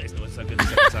 It's not so good the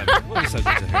second time. What was so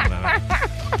good to hear about it?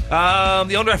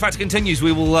 The Andre Factor continues.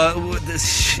 We will...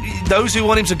 those who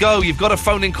want him to go, you've got to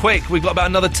phone in quick. We've got about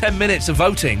another 10 minutes of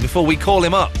voting before we call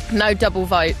him up. No double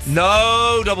votes.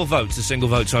 No double votes. The single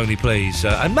votes only, please.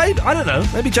 And maybe, I don't know,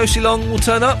 maybe Josie Long will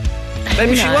turn up.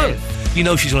 Maybe she won't. You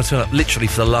know she's going to turn up literally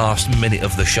for the last minute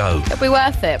of the show. It'll be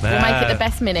worth it. We'll make it the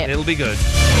best minute. It'll be good.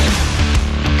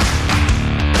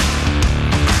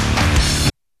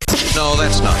 No,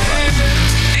 that's not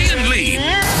right. Ian Lee.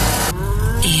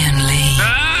 Ian Lee.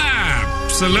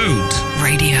 Absolute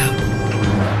Radio.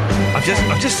 I've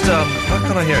just, how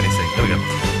can I hear anything? There we go.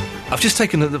 I've just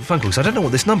taken the phone call, because I don't know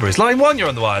what this number is. Line 1, you're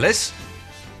on the wireless.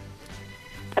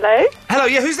 Hello? Hello,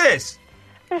 yeah, who's this?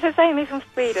 This is Amy from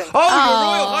Sweden. Oh, Your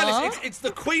Royal Highness, it's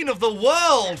the Queen of the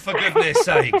World, for goodness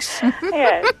sakes.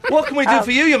 Yes. What can we do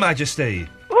for you, Your Majesty?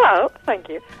 Well, thank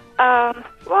you.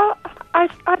 Well, I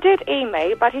did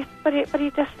email, but he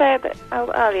just said that,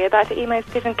 earlier that emails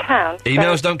didn't count.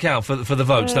 Emails don't count for the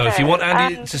votes, though. If you want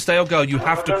Andy to stay or go, you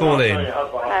have to call in.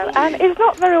 And it's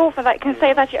not very often that you can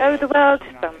say that you owe the world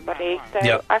to somebody, so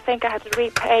Yep. I think I had to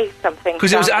repay something.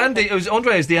 Because it was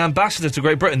Andre as the ambassador to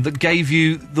Great Britain that gave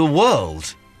you the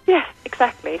world. Yes,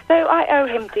 exactly. So I owe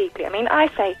him deeply. I mean, I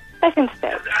say, let him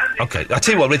stay. Okay, I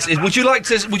tell you what, would you like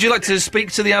to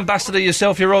speak to the ambassador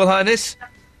yourself, Your Royal Highness?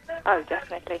 Oh,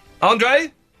 definitely.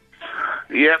 Andre?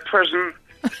 Yeah, present.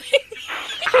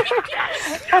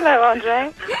 Hello,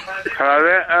 Andre. Hello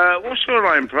there. What's your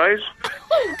name, please?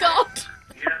 Oh, God.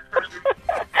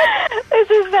 This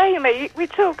is Amy. We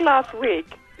talked last week.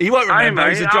 He won't remember,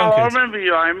 Amy? he's a Oh, drunkard. I remember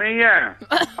you, Amy, yeah.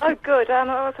 Oh, good. I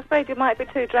was afraid you might be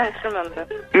too drunk to remember.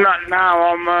 No,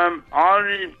 I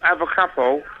only have a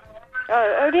couple.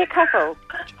 Oh, only a couple?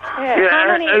 Yeah. Yeah, How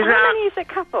many is that- is a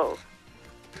couple?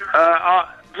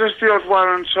 Just the odd 1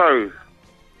 and 2.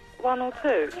 1 or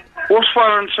 2? What's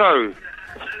 1 and 2?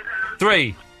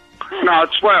 3. No,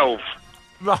 12.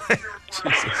 Right.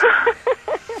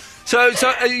 So,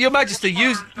 Your Majesty,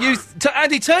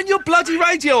 Andy, turn your bloody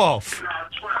radio off.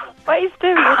 What he's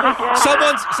doing is again.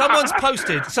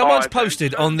 Someone's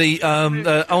posted on the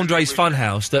Andre's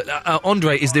Funhouse that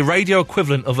Andre is the radio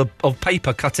equivalent of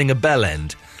paper cutting a bell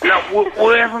end. No,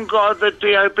 we haven't got the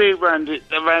DOB around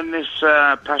this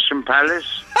Passion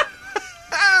Palace.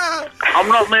 I'm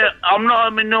not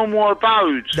in my normal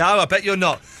abode. No, I bet you're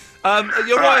not.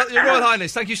 Your Royal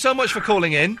Highness, thank you so much for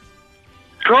calling in.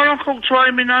 Can't I talk to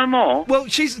Amy no more? Well,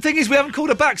 the thing is, we haven't called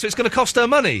her back, so it's going to cost her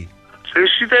money. Is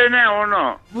she there now or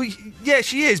not? Well, yeah,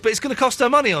 she is, but it's going to cost her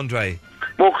money, Andre.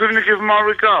 Well, couldn't you give her my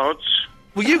regards?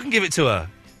 Well, you can give it to her.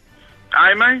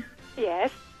 Amy?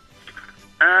 Yes?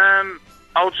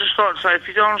 I'll just like to say, if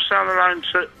you don't want to stay on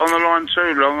the line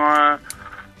too long, I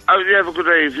hope you have a good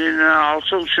evening. I'll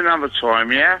talk to you another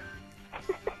time, yeah?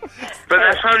 But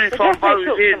that's only if I'm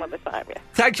voted in.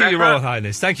 Thank you, Your Royal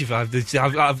Highness. Thank you for... I've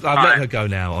let her go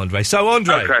now, Andre. So,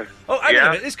 Andre... Okay. Oh, hang on a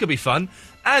minute. This could be fun.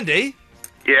 Andy?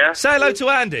 Yeah? Say hello to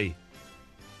Andy.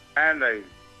 Andy.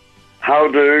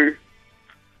 How do?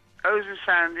 Who's this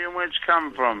Andy and where'd you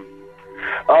come from?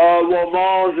 Well,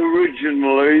 Mars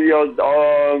originally,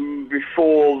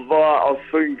 before that, I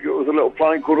think it was a little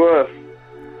planet called Earth.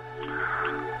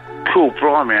 Cool,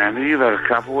 blimey, Andy. You've had a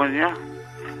couple, haven't you?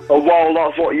 Oh, well,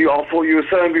 that's what I thought you were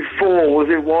saying before. Was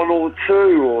it 1 or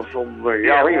 2 or something?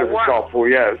 Yeah, I think it was a couple.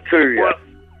 Yeah, it was 2. Yeah.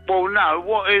 Well, no.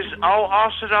 What is? I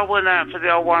said I went out for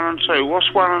the old 1 and 2. What's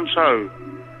 1 and 2?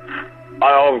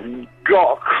 I've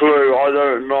got a clue. I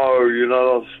don't know. You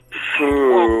know, that's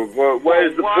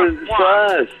where's the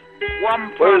princess?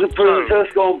 Where's the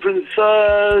princess gone,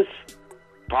 princess?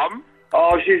 Pardon?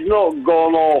 Oh, she's not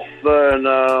gone off there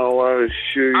now. Where is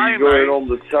she? Going on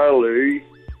the telly.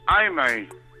 Amy.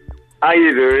 How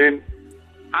you doing?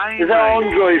 Amy. Is that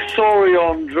Andre? Sorry,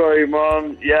 Andre,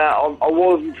 man. Yeah, I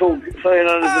wasn't saying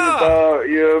anything about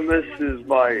your missus,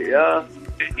 mate, yeah?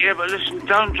 Yeah, but listen,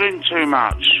 don't drink too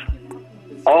much.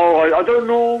 Oh, I don't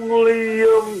normally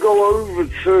go over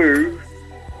 2.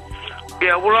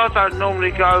 Yeah, well, I don't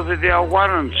normally go over the old 1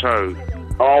 and 2.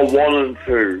 Oh, 1 and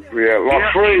 2. Yeah, well,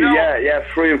 3. You know, yeah,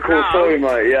 3. Of course. No. Sorry,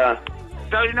 mate. Yeah.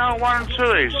 Don't you know what 1 and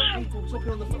 2 is?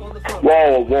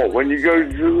 Well, what? When you go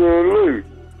to the loo?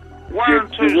 1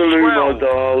 and 2 is 12. My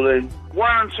darling.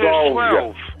 1 and 2 is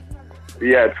 12.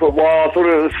 Yeah. Well, I thought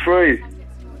it was 3.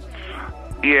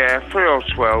 Yeah, 3 or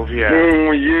 12. Yeah.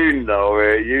 You know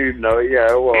it.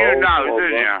 Yeah. Well, you know,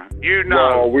 don't you? You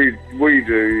know. Well, we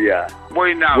do. Yeah.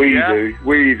 We know. We yeah? do.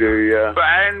 Yeah. But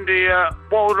Andy,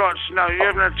 what would I like to know? You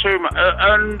haven't had too much.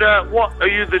 And what are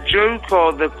you, the Duke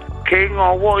or the King,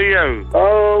 or what are you?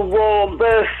 Oh, well, I'm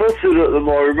barefooted at the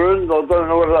moment. I don't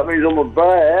know whether that means I'm a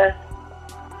bear.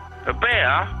 A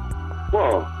bear?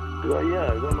 What?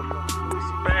 Yeah.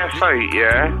 Bare feet,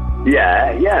 yeah.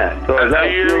 Yeah. So are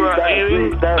you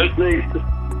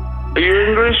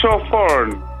English or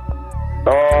foreign?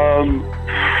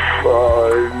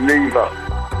 Neither.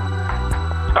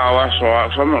 Oh, that's all right.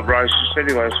 'Cause I'm not racist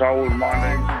anyway, so I wouldn't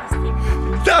mind it.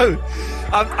 No,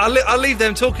 I'll leave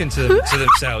them talking to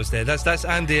themselves. There, that's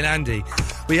Andy and Andy.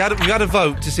 We had a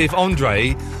vote to see if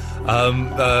Andre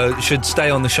should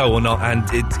stay on the show or not, and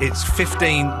it's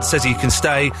 15 says he can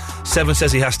stay, 7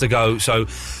 says he has to go. So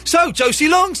Josie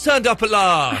Long's turned up at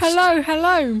last.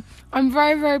 Hello. I'm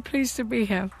very, very pleased to be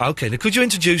here. Okay, now could you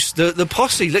introduce the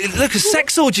posse? Look, a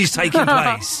sex orgy's taking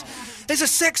place. There's a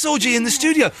sex orgy in the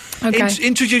studio. Okay.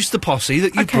 Introduce the posse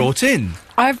that you brought in.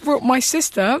 I've brought my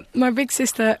sister, my big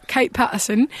sister, Kate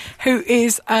Patterson, who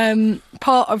is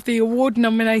part of the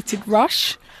award-nominated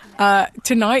Rush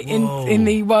tonight in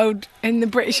the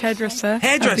British Hairdresser of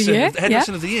the Year.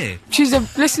 Hairdresser of the Year.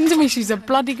 Listen to me, she's a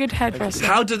bloody good hairdresser.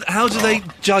 How do they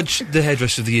judge the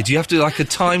Hairdresser of the Year? Do you have to a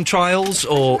time trials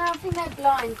or? No, I think they're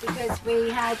blind because we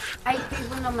had 8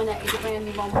 people nominated and we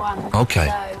only won 1. Okay.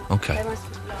 So okay. They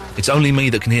must be blind. It's only me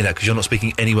that can hear that because you're not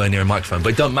speaking anywhere near a microphone,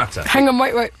 but it don't matter. Hang on,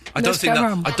 wait. I don't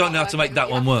know how to make that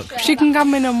one work. She can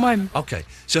come in on mine. Okay.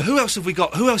 So who else have we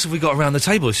got? Around the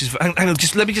table? Hang on,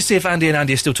 let me see if Andy and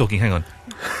Andy are still talking. Hang on.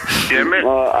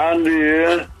 Yeah, Andy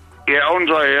here. Yeah,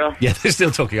 Andre here. Yeah, they're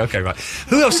still talking. Okay, right.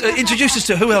 Who else? Introduce us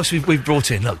to who else we've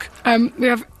brought in. Look. We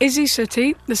have Izzy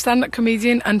Sooty, the stand-up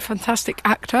comedian and fantastic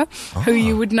actor, who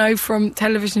you would know from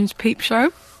television's Peep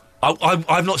Show.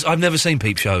 I've never seen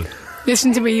Peep Show.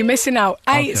 Listen to me, you're missing out.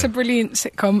 A, it's a brilliant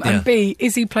sitcom, and B,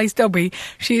 Izzy plays Dobby.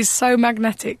 She is so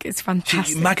magnetic, it's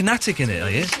fantastic. Magnetic in it, are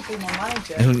you?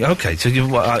 Okay, so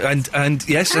you and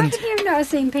yes, How have you not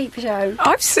seen Peep Show?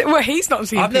 He's not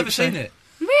seen. I've never seen it.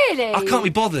 Really? I can't be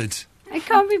bothered. I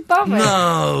can't be bothered.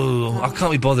 No, I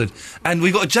can't be bothered. And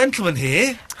we've got a gentleman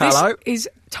here. Hello. This is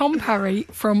Tom Parry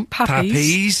from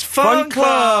Pappy's Fun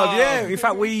Club. Yeah, in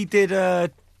fact, we did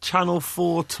a Channel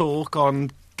 4 talk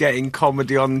on getting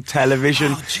comedy on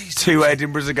television 2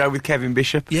 Edinburghs ago with Kevin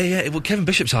Bishop. Yeah. Well, Kevin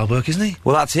Bishop's hard work, isn't he?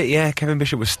 Well, that's it, yeah. Kevin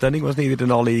Bishop was stunning, wasn't he? He did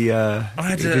an Ollie,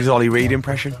 his Ollie Reid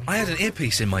impression. I had an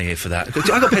earpiece in my ear for that.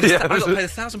 I got paid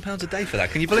 £1,000 a day for that.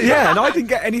 Can you believe that? Yeah, and I didn't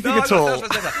get anything at all. And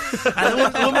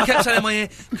the woman kept saying in my ear,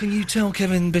 "Can you tell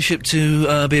Kevin Bishop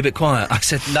to be a bit quiet?" I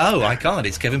said, "No, I can't.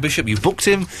 It's Kevin Bishop. You booked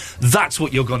him. That's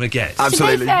what you're going to get." To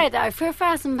Absolutely. be fair, though, for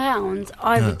 £1,000,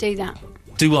 I would do that.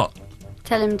 Do what?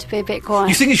 Tell him to be a bit quiet.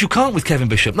 You think you can't with Kevin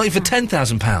Bishop? Not even for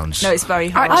 £10,000. No, it's very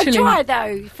hard. I'd try,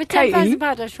 though. For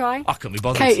 £10,000, I'd try. I couldn't be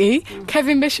bothered. Katie,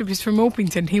 Kevin Bishop is from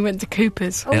Orpington. He went to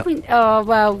Cooper's. Oh,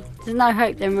 well, there's no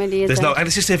hope then, really, is there? there? And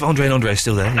let's just see if Andre and Andre are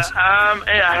still there.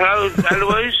 Hello,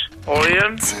 Eloise. Or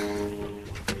Ian.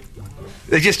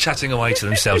 They're just chatting away to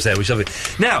themselves there, which is lovely.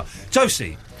 Now,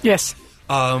 Josie. Yes.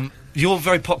 You're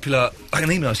very popular. An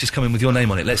email's just come in with your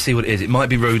name on it. Let's see what it is. It might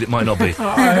be rude, it might not be.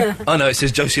 Oh no, it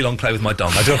says Josie Long play with my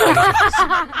dong. I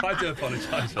do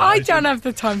apologise. I don't have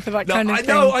the time for that kind of thing.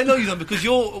 I know you don't, because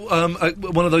you're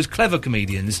one of those clever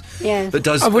comedians that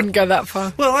does... I wouldn't go that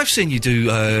far. Well, I've seen you do...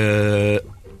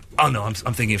 Oh no, I'm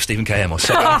thinking of Stephen K. Amos.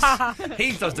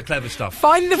 He does the clever stuff.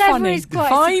 Find the funny.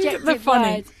 Find the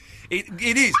funny.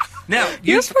 It is. Now,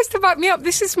 You're supposed to back me up.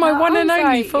 This is my one and I'm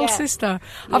only sorry, full yeah. sister.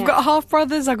 I've got half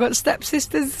brothers, I've got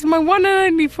stepsisters. This is my one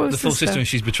and only full the sister. full sister, and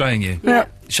she's betraying you. Yeah.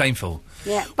 Shameful.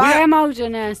 Yeah, but I am older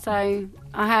now, so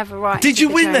I have a right. Did to you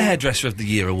win the betray. Hairdresser of the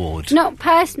Year award? Not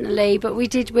personally, but we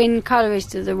did win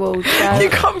Colourist of the Award. So. You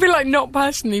can't be like, not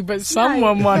personally, but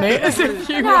someone won it. As if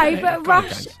you won No, it. but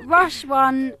Rush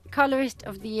won Colourist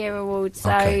of the Year award. So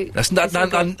That's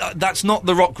that's not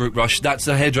the rock group Rush. That's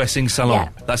the hairdressing salon.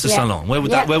 Yeah. That's the Yeah. salon. Where would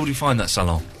Yeah. where would we find that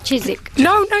salon? Chiswick.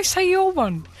 No, say your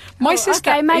one. My sister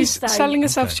okay, is Maidstone. selling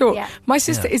herself Okay. short. Yeah. My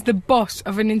sister Yeah. is the boss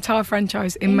of an entire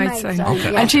franchise in Maidstone.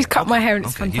 Okay. And she's cut my hair and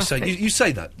it's Okay, fantastic. you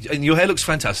say that. And your hair looks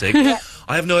fantastic. Yeah.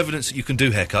 I have no evidence that you can do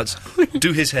haircuts.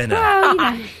 Do his hair now. Well, you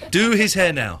know, Do his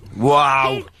hair now.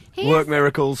 Wow. He Work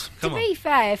miracles. to be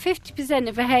fair, 50%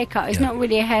 of a haircut is not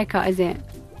really a haircut, is it?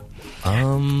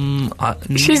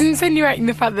 She's insinuating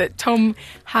the fact that Tom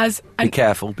has Be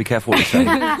careful what you say.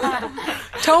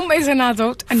 Tom is an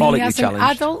adult and he Follically has challenged.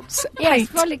 an adult's Yes,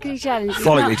 follically challenged. It's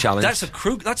Follically not- challenged. That's a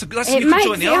crew. That's It you could makes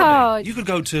join the it army. hard. You could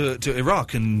go to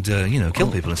Iraq and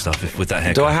kill people and stuff with that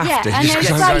haircut. Do I have Yeah, to? and Just they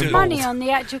 'cause I'm save so money old. on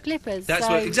the actual clippers. That's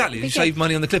so what exactly. You be save good.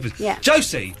 money on the clippers. Yeah.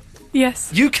 Josie, Yes.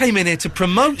 you came in here to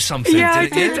promote something. Yeah, I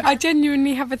didn't you? did. I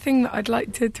genuinely have a thing that I'd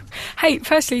like to. Hey,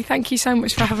 firstly, thank you so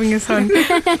much for having us on.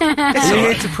 We're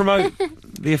here to promote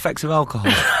the effects of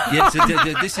alcohol. Yes,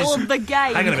 this is. Or the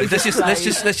game. Hang on a minute. Let's just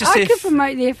see I could if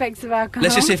promote the effects of alcohol.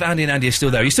 let's just see if Andy and Andy are still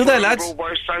there. Are you still there, lads?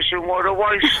 Broadway station, what a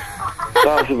waste.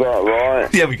 That's about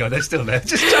right. There we go. They're still there.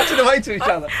 Just chatting away to each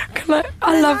other.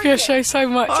 I love your show so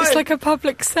much. It's like a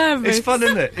public service. It's fun,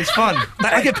 isn't it? It's fun.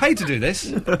 I get paid to do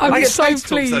this. I'm I get so paid to talk to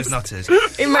pleased. those nutters.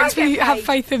 It makes me have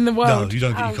faith in the No, world. you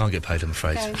don't. You can't get paid. I'm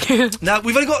afraid. Now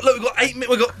we've only got. Look, we've got 8 minutes.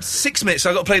 We've got 6 minutes. So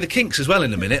I've got to play the Kinks as well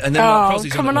in a minute, and then Mark Oh,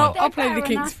 Crosby's come on on, at one. I'll play the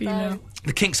Kinks for you now.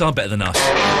 The Kinks are better than us.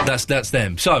 That's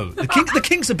them. So the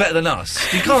Kinks are better than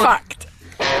us. You can't. Fact.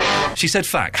 She said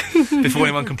fact before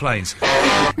anyone complains.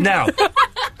 Now,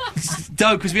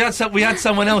 no, because we had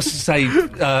someone else say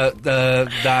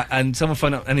that, and someone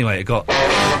phoned up. Anyway, it got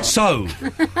so.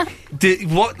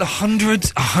 What the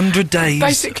 100 days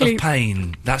Basically- of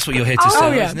pain? That's what you're here to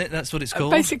say, yeah. isn't it? That's what it's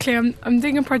called. Basically, I'm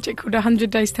doing a project called 100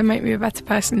 Days to Make Me a Better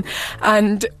Person,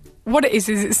 and what it is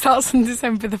it starts on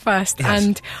December the 1st, Yes.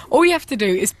 and all you have to do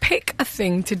is pick a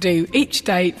thing to do each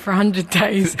day for 100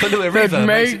 days Put a little that reverb,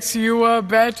 makes you a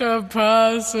better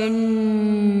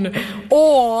person.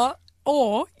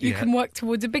 Or you Yeah. can work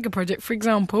towards a bigger project. For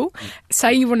example,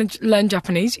 say you want to learn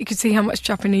Japanese, you could see how much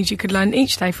Japanese you could learn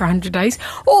each day for 100 days.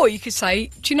 Or you could say,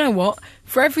 do you know what?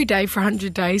 For every day for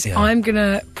 100 days, Yeah. I'm going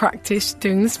to practice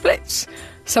doing the splits.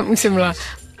 Something similar.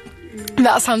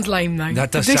 That sounds lame, though.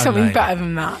 That does Do sound something lame. better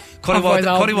than that. Otherwise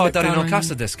I'll Koriwa look dari down no on you.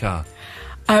 kasa desu ka?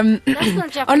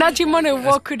 Onajimono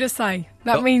wo kudasai.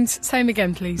 That means, same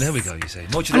again, please. There we go, you say.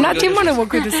 Onajimono wo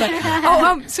kudasai.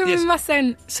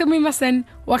 Sumimasen, sumimasen,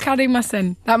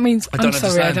 wakarimasen. That means, I don't I'm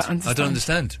sorry, understand. I don't understand. I don't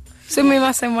understand.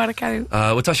 Sumimasen, wakari.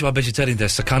 Watashi wa vegetarian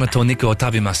desu. Sakana to niku o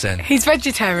tabimasen. He's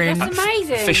vegetarian. That's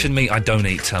amazing. Fish and meat I don't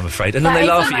eat, I'm afraid. And then That they is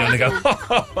laugh at you and they go,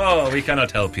 oh, we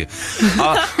cannot help you.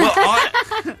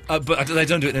 But they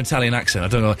don't do it in an Italian accent. I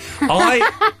don't know. I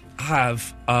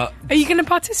have... Are you going to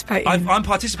participate? I'm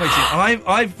participating.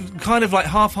 I've kind of like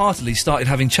half-heartedly started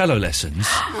having cello lessons.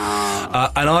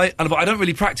 But I don't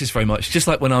really practice very much, just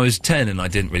like when I was 10 and I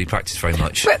didn't really practice very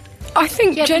much. But I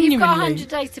think Yeah, but genuinely... you've got 100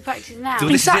 days to practice now. So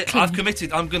this is it. Exactly. I've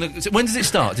committed. I'm going to... When does it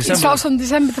start? It starts on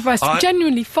December the 1st. I-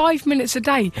 Genuinely, 5 minutes a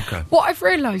day. Okay. What I've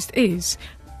realised is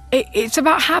it's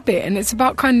about habit, and it's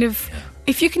about kind of...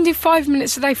 If you can do 5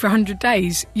 minutes a day for 100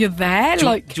 days, you're there. Do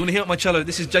you like, want to hear what my cello...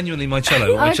 This is genuinely my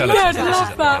cello. What my I'd cello love sounds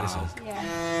like. that.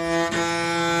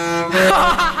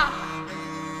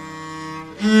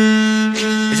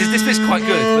 This is- This bit's quite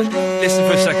good, but listen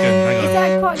for a second. Hang Is on.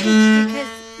 that quite good because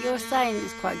you're saying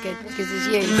it's quite good because it's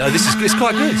you? No, it's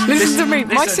quite good. listen to me.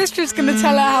 My listen. sister's going to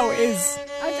tell her how it is.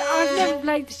 I've never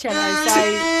played the cello, so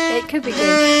it could be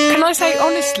good. Can I say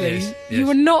honestly, Yes, you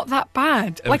were not that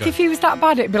bad. There we Like go. if he was that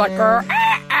bad, it'd be like. "Grr."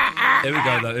 Here we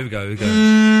go, though. Here we go. Here we go.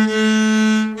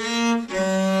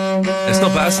 It's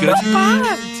not bad. It's good. Not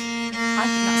bad. I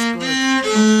think that's good.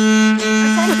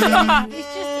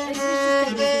 It's just a thing,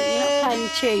 isn't it? You're not playing a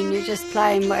tune, you're just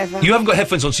playing whatever. You haven't got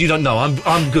headphones on, so you don't know.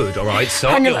 I'm good. All right. So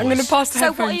Hang on, yours. I'm going to pass the So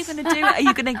headphones. what are you going to do? Are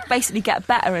you going to basically get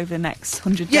better over the next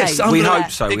 100 Yes, days? I'm We gonna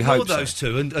hope so, we Ignore hope so. those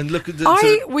two and look at the.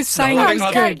 I was saying No, it was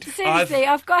I've- good. Seriously,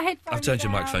 I've got headphones. I've turned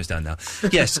your down. microphones down now.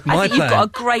 Yes, I my think you've got plan. a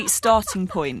great starting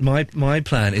point. My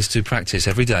plan is to practice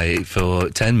every day for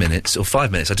 10 minutes or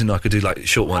 5 minutes. I didn't know I could do like a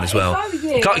short one as well. if I were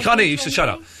you, Can't hear you, so shut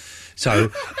up. So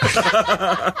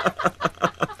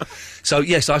So,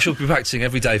 yes, I shall be practising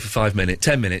every day for 10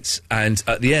 minutes, and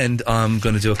at the end, I'm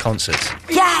going to do a concert.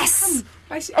 Yes!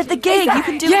 At the gig, you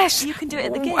can do yes. it. You can do it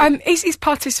at the gig. Izzy's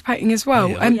participating as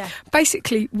well.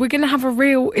 Basically, we're going to have a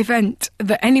real event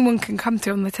that anyone can come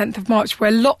to on the 10th of March, where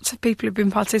lots of people who've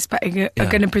been participating are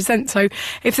going to present. So,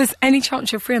 if there's any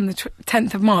chance you're free on the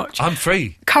 10th of March, I'm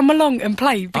free. Come along and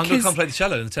play. I'm going to come play the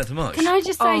cello on the 10th of March. Can I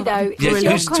just say though, yes,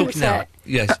 who's talking now?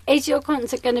 Yes. Is your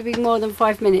concert going to be more than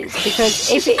 5 minutes?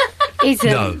 Because if it isn't,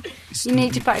 No. you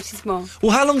need to practice more.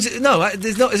 Well, how long is it? No,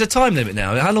 there's a time limit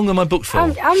now. How long am I booked for?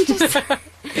 I'm just.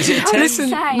 Is it 10? Listen,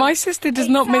 my sister does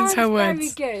not mince her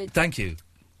words. Very good Thank you.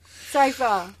 so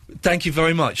far. Thank you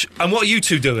very much. And what are you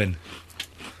two doing?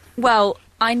 Well,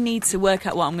 I need to work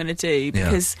out what I'm going to do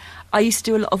because I used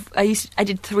to do a lot of. I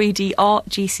did 3D art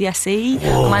GCSE,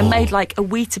 and I made like a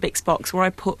Weetabix box where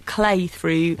I put clay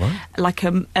through, like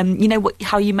you know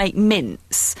how you make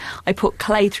mince. I put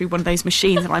clay through one of those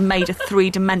machines, and I made a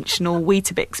 3-dimensional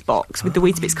Weetabix box with the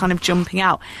Weetabix kind of jumping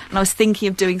out. And I was thinking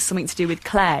of doing something to do with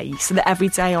clay, so that every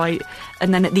day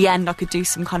and then at the end I could do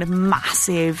some kind of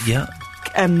massive,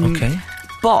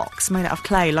 box made out of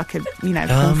clay, like a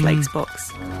cornflakes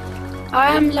box.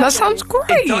 That sounds great.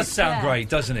 It does sound great,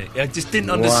 doesn't it? I just didn't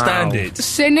understand it.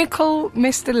 Cynical,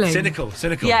 Mr. Lee. Cynical.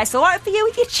 Yeah, it's all right for you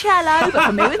with your cello, but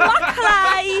for me with my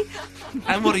clay.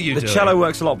 And what are you doing? The cello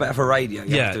works a lot better for radio.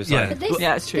 Yeah. But this,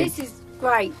 it's true. This is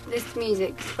great. This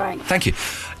music's great. Thank you.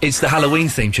 It's the Halloween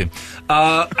theme tune.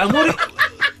 And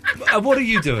what are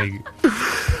you doing?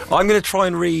 I'm going to try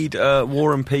and read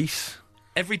War and Peace.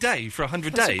 Every day for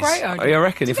 100 That's days? a great idea. I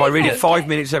reckon if I read it 5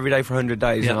 minutes every day for 100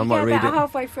 days, then I might read about it.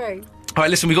 halfway through. All right,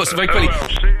 listen, we've got some very quickly.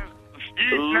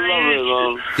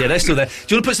 Yeah, they're still there. Do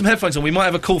you want to put some headphones on? We might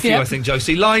have a call for you, I think,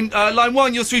 Josie. Line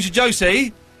 1, you're through to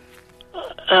Josie.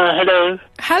 Hello.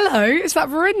 Hello, is that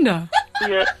Verinda?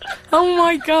 Yeah. Oh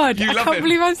my God, I love can't him.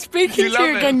 believe I'm speaking You to you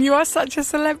love again. him. You are such a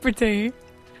celebrity.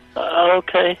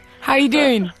 Okay. How are you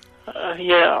doing?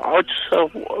 Yeah, I was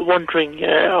just wondering,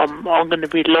 I'm going to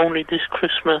be lonely this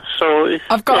Christmas, so...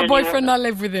 I've got a boyfriend, I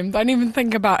live with him. Don't even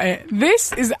think about it.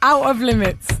 This is out of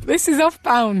limits. This is off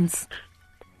bounds.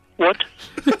 What?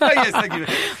 Yes, thank you.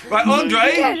 Right,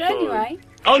 Andre. Yeah, anyway.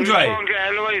 Andre. Can't get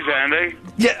Eloise, Andy.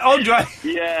 Yeah, Andre.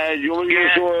 Yeah, you want to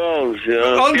get someone else,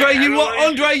 yeah?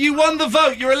 Andre, you won the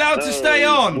vote. You're allowed to stay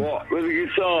on. What? With the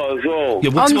guitar as well?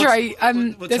 Yeah, Andre,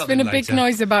 there's tell been them a big later.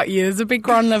 noise about you. There's a big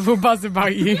ground level buzz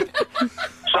about you. So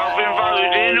I've been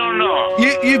voted in or not?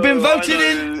 You've been voted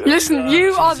in. Listen,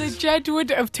 you are the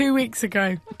Jedward of 2 weeks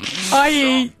ago.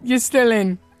 I.e., you're still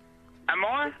in. Am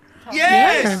I?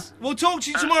 Yes. We'll talk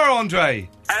to you tomorrow, Andre.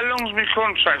 How long's my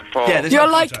contract for? Yeah, there's You're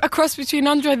no like contract. a cross between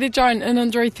Andre the Giant and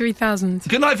Andre 3000.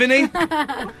 Good night, Vinny.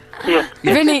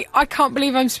 Vinny, I can't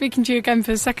believe I'm speaking to you again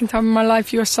for the second time in my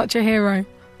life. You're such a hero.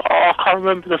 Oh, I can't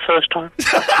remember the first time.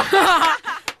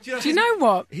 Do you know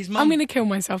what? I'm going to kill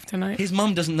myself tonight. His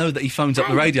mum doesn't know that he phones up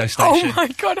the radio station. Oh my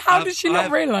God, how did she not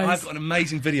realise? I've got an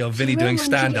amazing video of Vinny doing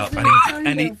stand-up, and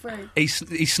he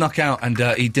snuck out, and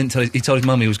he didn't tell. He told his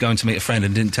mum he was going to meet a friend,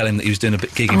 and didn't tell him that he was doing a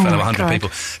gig in front of 100 people.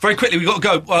 Very quickly, we've got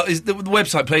to go. Is the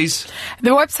website, please? The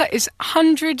website is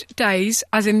 100 days,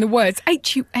 as in the words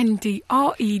HUNDREDS.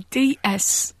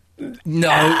 No,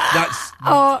 that's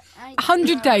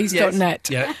 100days.net.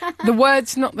 Yeah. The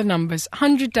words, not the numbers.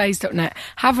 100days.net.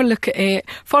 Have a look at it.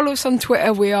 Follow us on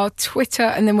Twitter. We are Twitter,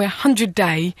 and then we're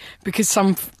 100day because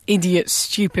some idiot,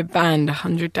 stupid band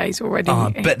 100 days already.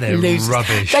 Oh, I bet they're loses.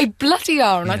 rubbish. They bloody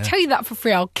are, and I tell you that for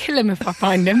free. I'll kill him if I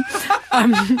find him.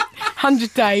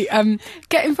 100 day.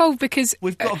 Get involved because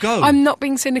we've got to go. I'm not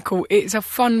being cynical. It's a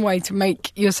fun way to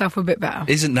make yourself a bit better.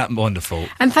 Isn't that wonderful?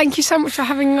 And thank you so much for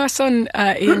having us on,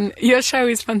 Ian. Your show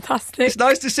is fantastic. It's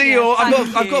nice to see you all.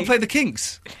 I've got to play the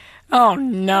Kinks. Oh,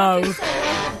 no.